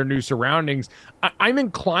used to their new surroundings. I'm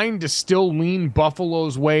inclined to still lean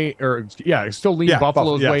Buffalo's way,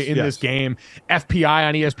 Buffalo's way in this game. FPI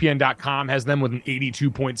on ESPN.com has them with an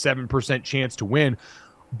 82.7% chance to win.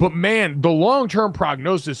 But, man, the long-term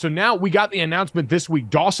prognosis. So now we got the announcement this week.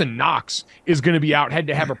 Dawson Knox is going to be out, had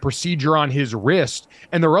to have a procedure on his wrist,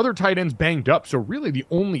 and their other tight end's banged up. So really the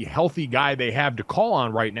only healthy guy they have to call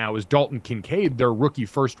on right now is Dalton Kincaid, their rookie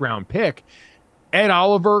first-round pick. Ed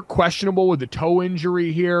Oliver, questionable with a toe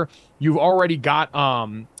injury here. You've already got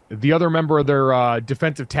the other member of their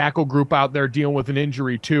defensive tackle group out there dealing with an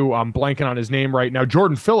injury too. I'm blanking on his name right now.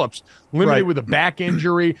 Jordan Phillips, limited with a back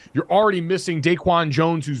injury. You're already missing Daquan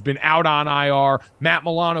Jones, who's been out on IR. Matt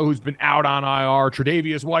Milano, who's been out on IR.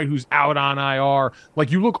 Tre'Davious White, who's out on IR.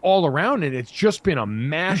 You look all around and it's just been a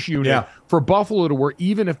mash unit for Buffalo to where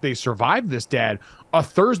even if they survive this, Dad, a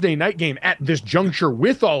Thursday night game at this juncture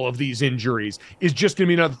with all of these injuries is just going to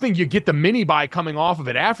be another thing. You get the mini bye coming off of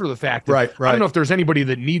it after the fact. Right. I don't know if there's anybody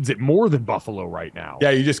that needs it more than Buffalo right now.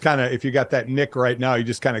 Yeah, you just kind of, if you got that nick right now, you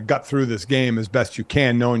just kind of gut through this game as best you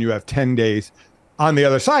can, knowing you have 10 days on the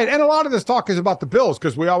other side. And a lot of this talk is about the Bills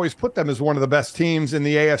because we always put them as one of the best teams in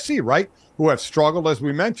the AFC, right? Who have struggled, as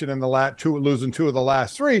we mentioned, in the last 2, losing 2 of the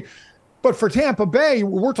last 3. But for Tampa Bay,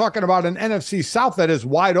 we're talking about an NFC South that is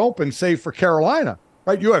wide open, save for Carolina,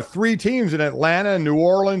 right? You have 3 teams in Atlanta, New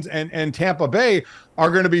Orleans, and Tampa Bay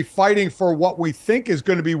are going to be fighting for what we think is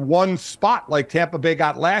going to be one spot like Tampa Bay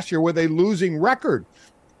got last year with a losing record.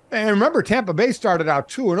 And remember, Tampa Bay started out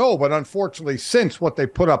 2-0, but unfortunately, since what they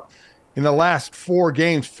put up in the last 4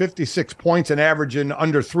 games, 56 points and averaging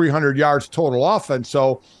under 300 yards total offense.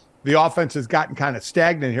 So the offense has gotten kind of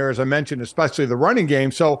stagnant here, as I mentioned, especially the running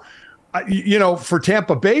game. So, for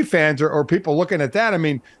Tampa Bay fans or people looking at that, I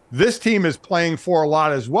mean, this team is playing for a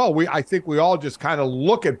lot as well. I think we all just kind of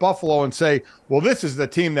look at Buffalo and say, well, this is the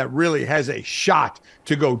team that really has a shot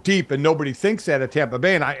to go deep, and nobody thinks that at Tampa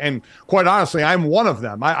Bay. And quite honestly, I'm one of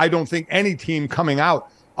them. I don't think any team coming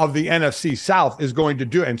out of the NFC South is going to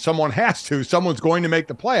do it, and someone has to. Someone's going to make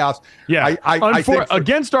the playoffs. Yeah, I think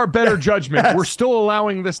against our better judgment, yes, we're still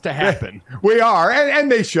allowing this to happen. We are,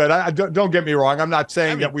 and they should. Don't get me wrong. I'm not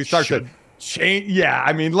saying that we start to change. Yeah,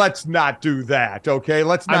 I mean, let's not do that, okay?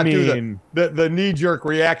 Let's not do the knee-jerk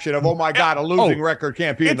reaction of, oh, my God, a losing record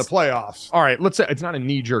can't be in the playoffs. All right, let's say it's not a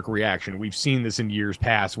knee-jerk reaction. We've seen this in years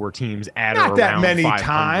past where teams add not that many 500.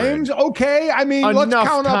 Times, okay? I mean, let's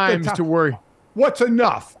count up the times to worry. What's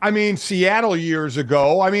enough? I mean, Seattle years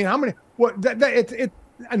ago. I mean, how many? What?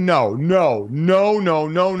 No.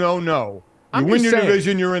 You win your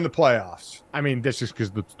division, you're in the playoffs. I mean, that's just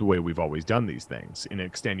because that's the way we've always done these things. In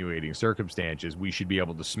extenuating circumstances, we should be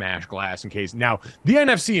able to smash glass in case. Now, the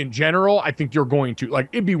NFC in general, I think you're going to,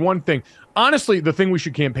 it'd be one thing. Honestly, the thing we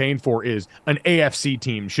should campaign for is an AFC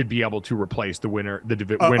team should be able to replace the winner of the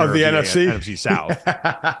NFC South.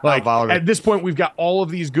 At this point, we've got all of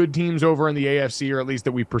these good teams over in the AFC, or at least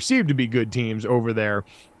that we perceive to be good teams over there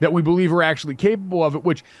that we believe are actually capable of it,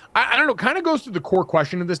 which, I don't know, kind of goes to the core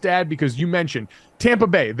question of this, Dad, because you mentioned Tampa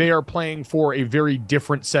Bay. They are playing for a very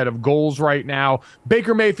different set of goals right now.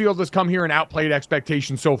 Baker Mayfield has come here and outplayed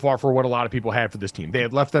expectations so far for what a lot of people had for this team. They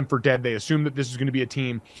had left them for dead. They assumed that this is going to be a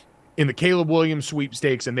team in the Caleb Williams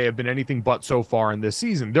sweepstakes, and they have been anything but so far in this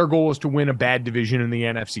season. Their goal is to win a bad division in the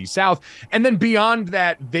NFC South. And then beyond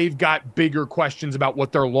that, they've got bigger questions about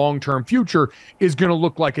what their long-term future is going to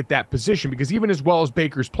look like at that position, because even as well as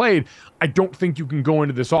Baker's played, I don't think you can go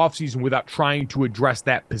into this offseason without trying to address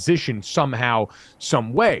that position somehow,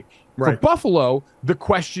 some way. Right. For Buffalo, the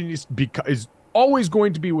question is always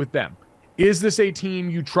going to be with them. Is this a team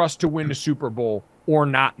you trust to win a Super Bowl or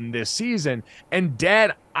not in this season? And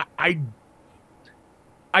Dad,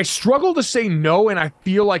 I struggle to say no, and I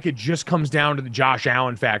feel like it just comes down to the Josh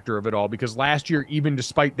Allen factor of it all, because last year, even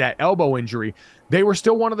despite that elbow injury, they were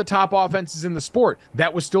still one of the top offenses in the sport.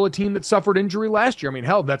 That was still a team that suffered injury last year. I mean,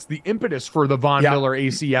 hell, that's the impetus for the Von Miller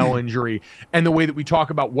ACL injury and the way that we talk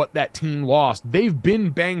about what that team lost. They've been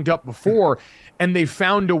banged up before, and they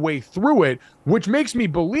found a way through it, which makes me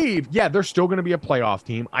believe, they're still going to be a playoff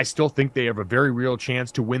team. I still think they have a very real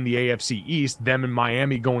chance to win the AFC East, them and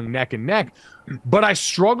Miami going neck and neck. But I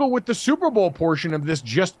struggle with the Super Bowl portion of this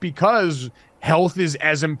just because health is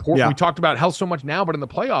as important. Yeah. We talked about health so much now, but in the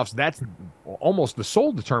playoffs, that's almost the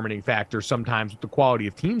sole determining factor sometimes with the quality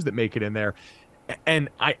of teams that make it in there. And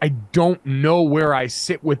I don't know where I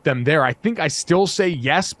sit with them there. I think I still say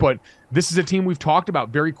yes, but this is a team we've talked about,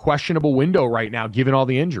 very questionable window right now, given all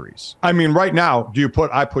the injuries. I mean, right now,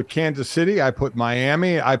 I put Kansas City, I put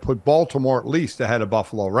Miami, I put Baltimore at least ahead of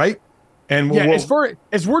Buffalo, right? And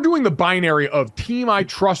as we're doing the binary of team I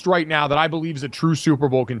trust right now that I believe is a true Super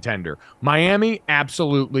Bowl contender, Miami,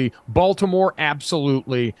 absolutely. Baltimore,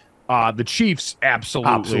 absolutely. The Chiefs,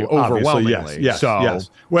 absolutely, overwhelmingly. Yes.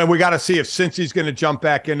 Well, we got to see if Cincy's going to jump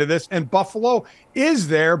back into this. And Buffalo is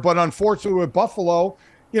there, but unfortunately with Buffalo,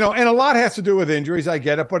 and a lot has to do with injuries. I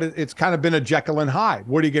get it, but it's kind of been a Jekyll and Hyde.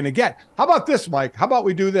 What are you going to get? How about this, Mike? How about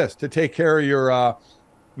we do this to take care of your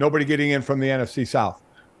nobody getting in from the NFC South?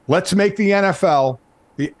 Let's make the NFL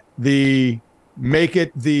make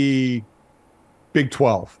it the Big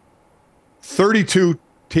 12. 32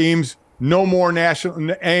 teams. No more national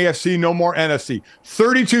AFC, no more NFC.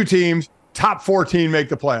 32 teams, top 14 make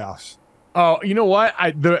the playoffs. Oh, you know what?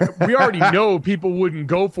 We already know people wouldn't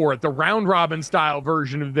go for it, the round robin style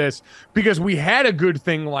version of this, because we had a good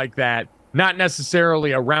thing like that. Not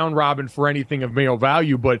necessarily a round robin for anything of male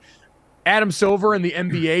value, but Adam Silver and the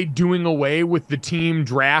NBA doing away with the team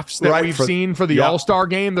drafts that we've seen for the All-Star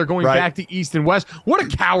game. They're going back to East and West. What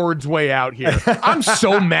a coward's way out here. I'm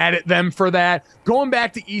so mad at them for that. Going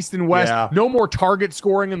back to East and West, no more target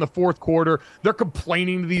scoring in the fourth quarter. They're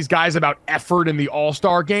complaining to these guys about effort in the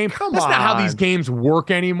All-Star game. That's not how these games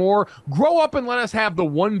work anymore. Grow up and let us have the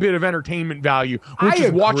one bit of entertainment value, which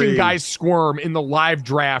is watching guys squirm in the live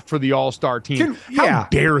draft for the All-Star team. How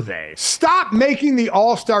dare they? Stop making the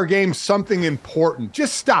All-Star game something important,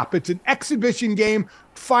 just stop. It's an exhibition game.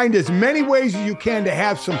 Find as many ways as you can to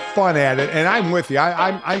have some fun at it. And I'm with you.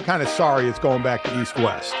 I'm kind of sorry it's going back to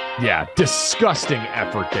East-West. Yeah, disgusting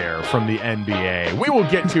effort there from the NBA. We will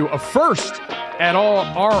get to a first at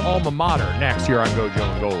our alma mater next year on Gojo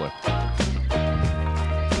and Golic.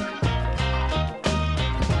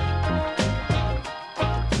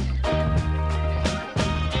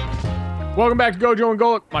 Welcome back to Gojo and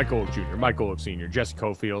Golic. Mike Golic Jr., Mike Golic Sr., Jesse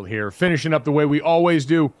Cofield here, finishing up the way we always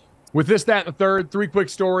do with this, that, and the third. 3 quick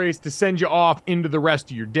stories to send you off into the rest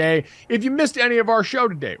of your day. If you missed any of our show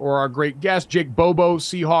today or our great guest, Jake Bobo,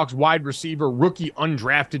 Seahawks wide receiver, rookie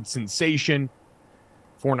undrafted sensation,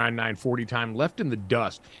 4.99 40 time, left in the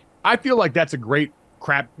dust. I feel like that's a great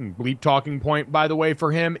crap and bleep talking point, by the way,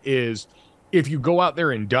 for him is if you go out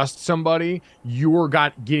there and dust somebody, you're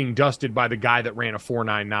getting dusted by the guy that ran a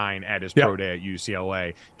 4.99 at his pro day at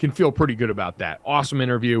UCLA. Can feel pretty good about that. Awesome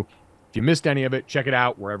interview. If you missed any of it, check it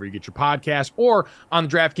out wherever you get your podcast or on the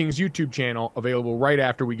DraftKings YouTube channel, available right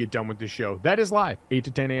after we get done with this show. That is live, 8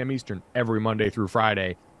 to 10 a.m. Eastern, every Monday through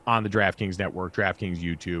Friday on the DraftKings Network, DraftKings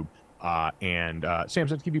YouTube, and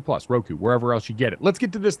Samsung TV Plus, Roku, wherever else you get it. Let's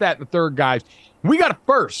get to this, that, and the third, guys. We got a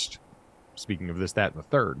first. Speaking of this, that, and the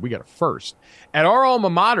third, we got a first. At our alma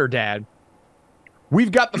mater, Dad,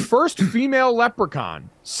 we've got the first female leprechaun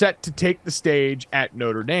set to take the stage at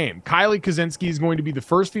Notre Dame. Kylie Kaczynski is going to be the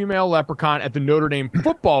first female leprechaun at the Notre Dame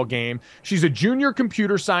football game. She's a junior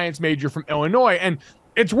computer science major from Illinois. And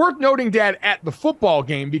it's worth noting, Dad, at the football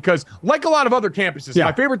game, because like a lot of other campuses,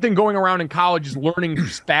 my favorite thing going around in college is learning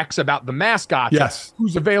facts about the mascot,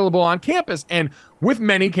 who's available on campus. And with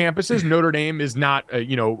many campuses, Notre Dame is not,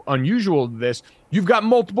 unusual to this. You've got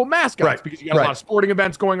multiple mascots because you got a lot of sporting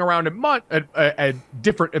events going around at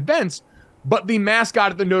different events. But the mascot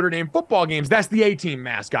at the Notre Dame football games, that's the A-team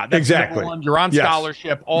mascot. That's exactly. You're on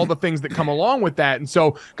scholarship, all the things that come along with that. And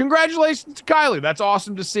so congratulations to Kylie. That's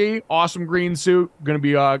awesome to see. Awesome green suit. Going to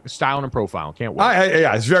be styling and profiling. Can't wait.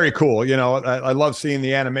 It's very cool. I love seeing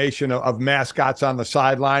the animation of mascots on the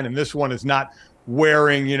sideline. And this one is not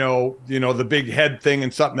wearing, the big head thing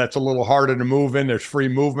and something that's a little harder to move in. There's free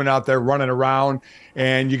movement out there running around,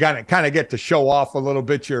 and you got to kind of get to show off a little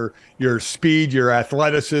bit your speed, your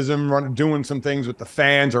athleticism, doing some things with the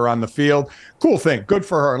fans or on the field. Cool thing. Good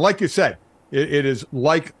for her. And like you said, it is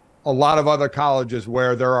like a lot of other colleges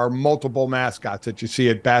where there are multiple mascots that you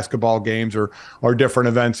see at basketball games or different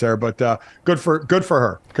events there. But good for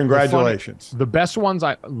her. Congratulations. The best ones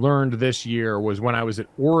I learned this year was when I was at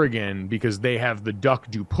Oregon, because they have the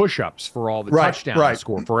Duck do push-ups for all the touchdowns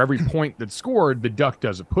scored. For every point that's scored, the Duck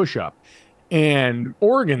does a push-up. And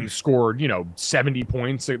Oregon scored, 70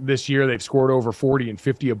 points this year. They've scored over 40 and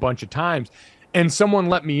 50 a bunch of times. And someone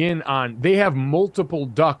let me in on, they have multiple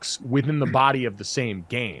ducks within the body of the same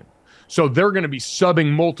game. So they're going to be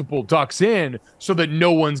subbing multiple ducks in so that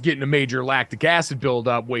no one's getting a major lactic acid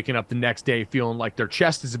buildup, waking up the next day feeling like their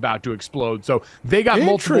chest is about to explode. So they got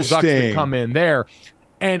multiple ducks that come in there.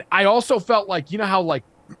 And I also felt like, how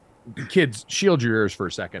kids, shield your ears for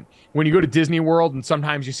a second. When you go to Disney World and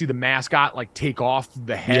sometimes you see the mascot take off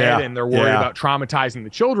the head and they're worried about traumatizing the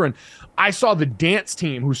children. I saw the dance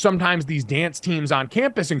team, who sometimes these dance teams on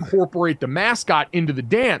campus incorporate the mascot into the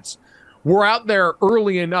dance. We're out there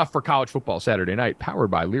early enough for college football Saturday night,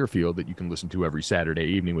 powered by Learfield, that you can listen to every Saturday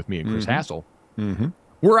evening with me and Chris Hassel.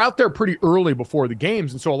 We're out there pretty early before the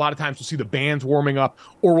games, and so a lot of times we'll see the bands warming up,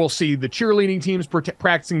 or we'll see the cheerleading teams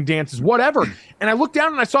practicing dances, whatever. And I looked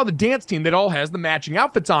down and I saw the dance team that all has the matching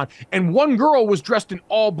outfits on, and one girl was dressed in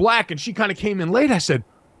all black, and she kind of came in late. I said,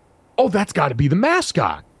 oh, that's got to be the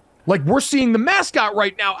mascot. We're seeing the mascot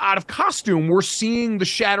right now out of costume. We're seeing the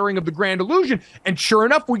shattering of the grand illusion. And sure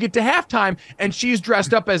enough, we get to halftime, and she's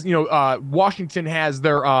dressed up as, Washington has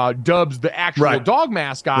their Dubs, the actual dog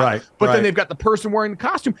mascot. But then they've got the person wearing the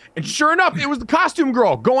costume. And sure enough, it was the costume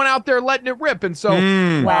girl going out there letting it rip. And so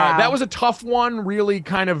that was a tough one. Really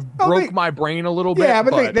kind of broke my brain a little bit. Yeah,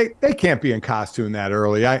 but they can't be in costume that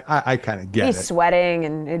early. I kind of get it. He's sweating,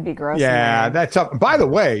 and it'd be gross. Yeah, that's up. By the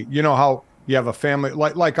way, you know how you have a family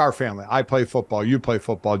like our family. I play football. You play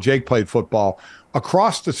football. Jake played football.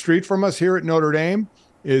 Across the street from us here at Notre Dame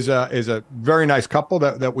is a very nice couple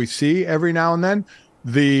that we see every now and then.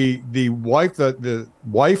 The wife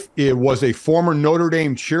was a former Notre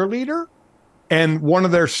Dame cheerleader, and one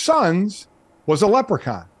of their sons was a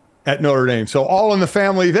leprechaun at Notre Dame. So all in the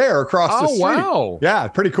family there across the street. Oh, wow. Yeah,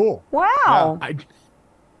 pretty cool. Wow. Yeah.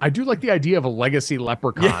 I do like the idea of a legacy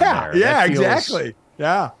leprechaun there. Yeah, exactly.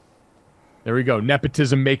 Yeah. There we go.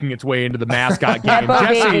 Nepotism making its way into the mascot game.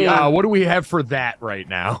 Jesse, what do we have for that right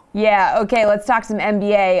now? Yeah, okay, let's talk some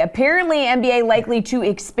NBA. Apparently, NBA likely to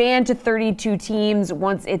expand to 32 teams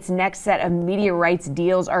once its next set of media rights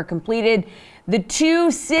deals are completed. The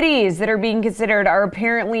two cities that are being considered are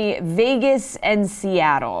apparently Vegas and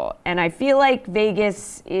Seattle. And I feel like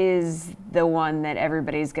Vegas is the one that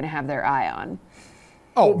everybody's going to have their eye on.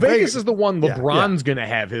 Oh, Vegas is the one LeBron's going to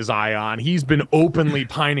have his eye on. He's been openly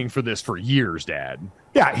pining for this for years, Dad.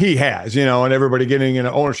 Yeah, he has, and everybody getting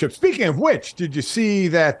into ownership. Speaking of which, did you see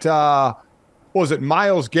that,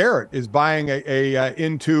 Myles Garrett is buying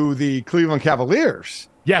into the Cleveland Cavaliers?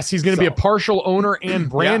 Yes, he's going to be a partial owner and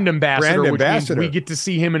brand ambassador, which means we get to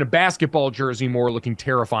see him in a basketball jersey more, looking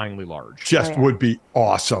terrifyingly large. Just would be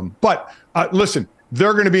awesome. But listen,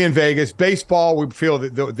 they're going to be in Vegas. Baseball, we feel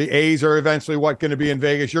that the A's are eventually going to be in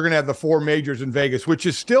Vegas. You're going to have the four majors in Vegas, which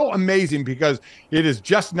is still amazing because it is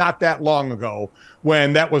just not that long ago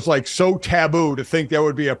when that was like so taboo to think there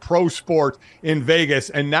would be a pro sport in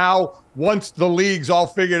Vegas. And now, once the league's all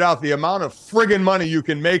figured out the amount of friggin' money you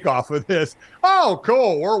can make off of this, oh,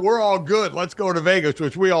 cool, we're all good. Let's go to Vegas,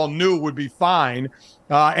 which we all knew would be fine.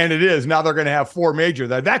 And it is. Now they're going to have four major.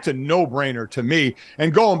 That's a no-brainer to me.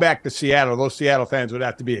 And going back to Seattle, those Seattle fans would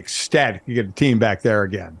have to be ecstatic to get a team back there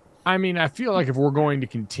again. I mean, I feel like if we're going to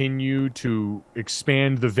continue to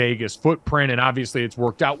expand the Vegas footprint, and obviously it's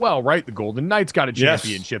worked out well, right? The Golden Knights got a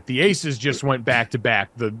championship. Yes. The Aces just went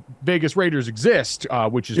back-to-back. The Vegas Raiders exist,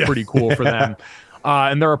 which is pretty cool for them.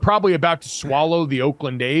 And they're probably about to swallow the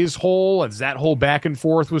Oakland A's whole, as that whole back and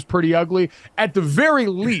forth was pretty ugly. At the very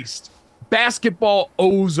least, basketball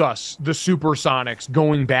owes us the Supersonics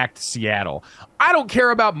going back to Seattle. I don't care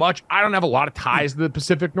about much. I don't have a lot of ties to the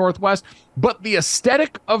Pacific Northwest, but the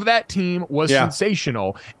aesthetic of that team was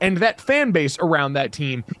sensational, and that fan base around that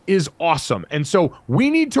team is awesome. And so we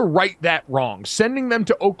need to right that wrong. Sending them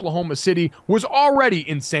to Oklahoma City was already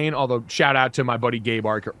insane, although shout out to my buddy Gabe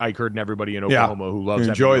Eichert and everybody in Oklahoma who loves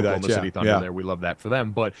Oklahoma City Thunder there. We love that for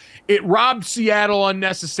them. But it robbed Seattle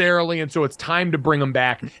unnecessarily, and so it's time to bring them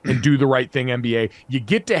back and do the right thing, NBA. You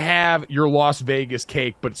get to have your Las Vegas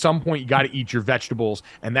cake, but at some point you got to eat your vegetables,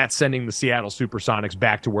 and that's sending the Seattle Supersonics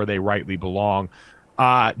back to where they rightly belong.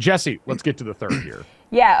 Jesse, let's get to the third here.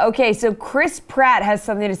 Yeah, okay, so Chris Pratt has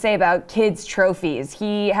something to say about kids' trophies.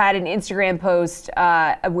 He had an Instagram post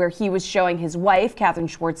where he was showing his wife, Katherine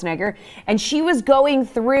Schwarzenegger, and she was going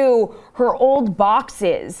through her old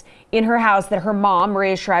boxes in her house that her mom,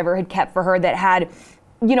 Maria Shriver, had kept for her that had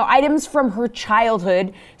items from her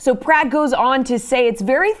childhood. So Pratt goes on to say, it's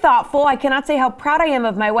very thoughtful. I cannot say how proud I am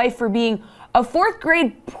of my wife for being a fourth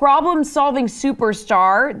grade problem-solving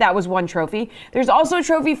superstar. That was one trophy. There's also a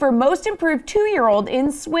trophy for most improved 2-year-old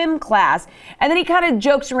in swim class. And then he kind of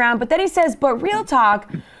jokes around, but then he says, but real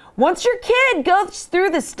talk, once your kid goes through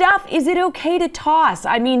the stuff, is it okay to toss?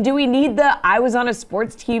 I mean, do we need the I was on a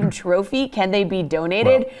sports team trophy? Can they be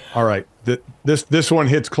donated? Well, all right. This one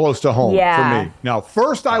hits close to home for me. Now,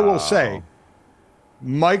 first I will say,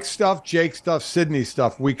 Mike stuff, Jake stuff, Sydney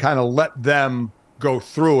stuff, we kind of let them go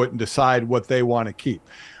through it and decide what they want to keep.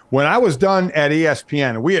 When I was done at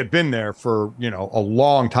ESPN, and we had been there for, a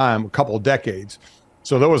long time, a couple of decades,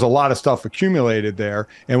 so there was a lot of stuff accumulated there.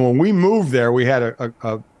 And when we moved there, we had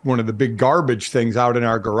a one of the big garbage things out in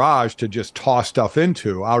our garage to just toss stuff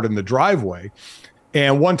into out in the driveway.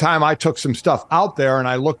 And one time I took some stuff out there and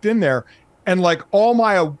I looked in there and like all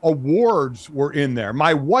my awards were in there.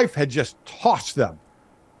 My wife had just tossed them.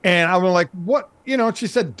 And I was like, what? She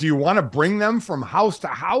said, do you want to bring them from house to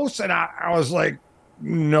house? And I was like,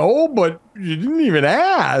 no, but you didn't even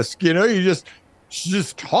ask, you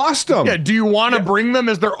just tossed them. Yeah, do you want to bring them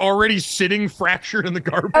as they're already sitting fractured in the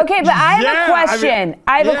garbage? Okay, but I have a question.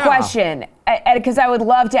 I have a question, because I would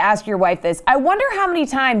love to ask your wife this. I wonder how many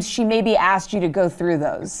times she maybe asked you to go through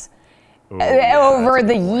those. Over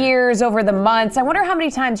the years, over the months. I wonder how many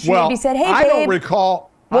times she maybe said, hey, babe. I don't recall.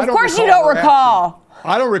 Well, of course you don't recall.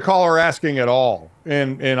 I don't recall her asking at all,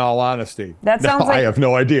 in all honesty. That sounds like I have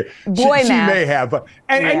no idea. Boy, she may have, but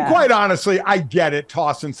and quite honestly, I get it,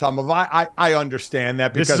 tossing some of I understand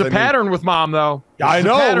that because this is a pattern with mom, though. I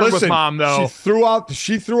know. Listen, with mom, though.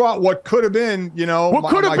 She threw out what could have been, what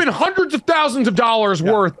could have been hundreds of thousands of dollars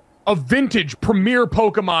worth of vintage premier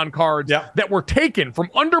Pokemon cards that were taken from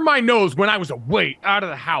under my nose when I was away out of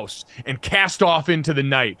the house and cast off into the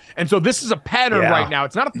night. And so this is a pattern right now.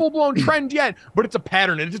 It's not a full-blown trend yet, but it's a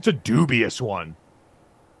pattern, and it's a dubious one.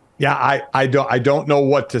 Yeah, I don't know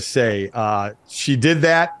what to say. She did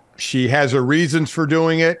that. She has her reasons for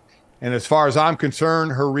doing it. And as far as I'm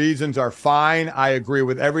concerned, her reasons are fine. I agree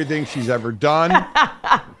with everything she's ever done.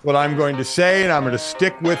 what I'm going to say, and I'm going to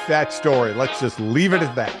stick with that story. Let's just leave it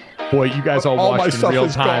at that. Boy, you guys all watched in real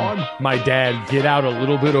time. Gone. My dad get out a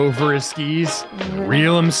little bit over his skis,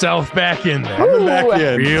 reel himself back in there. Coming back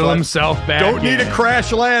in. Reel himself back in. Don't need a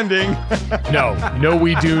crash landing. No,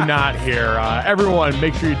 we do not here. Everyone,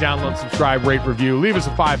 make sure you download, subscribe, rate, review. Leave us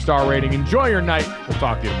a 5-star rating. Enjoy your night. We'll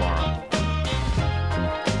talk to you tomorrow.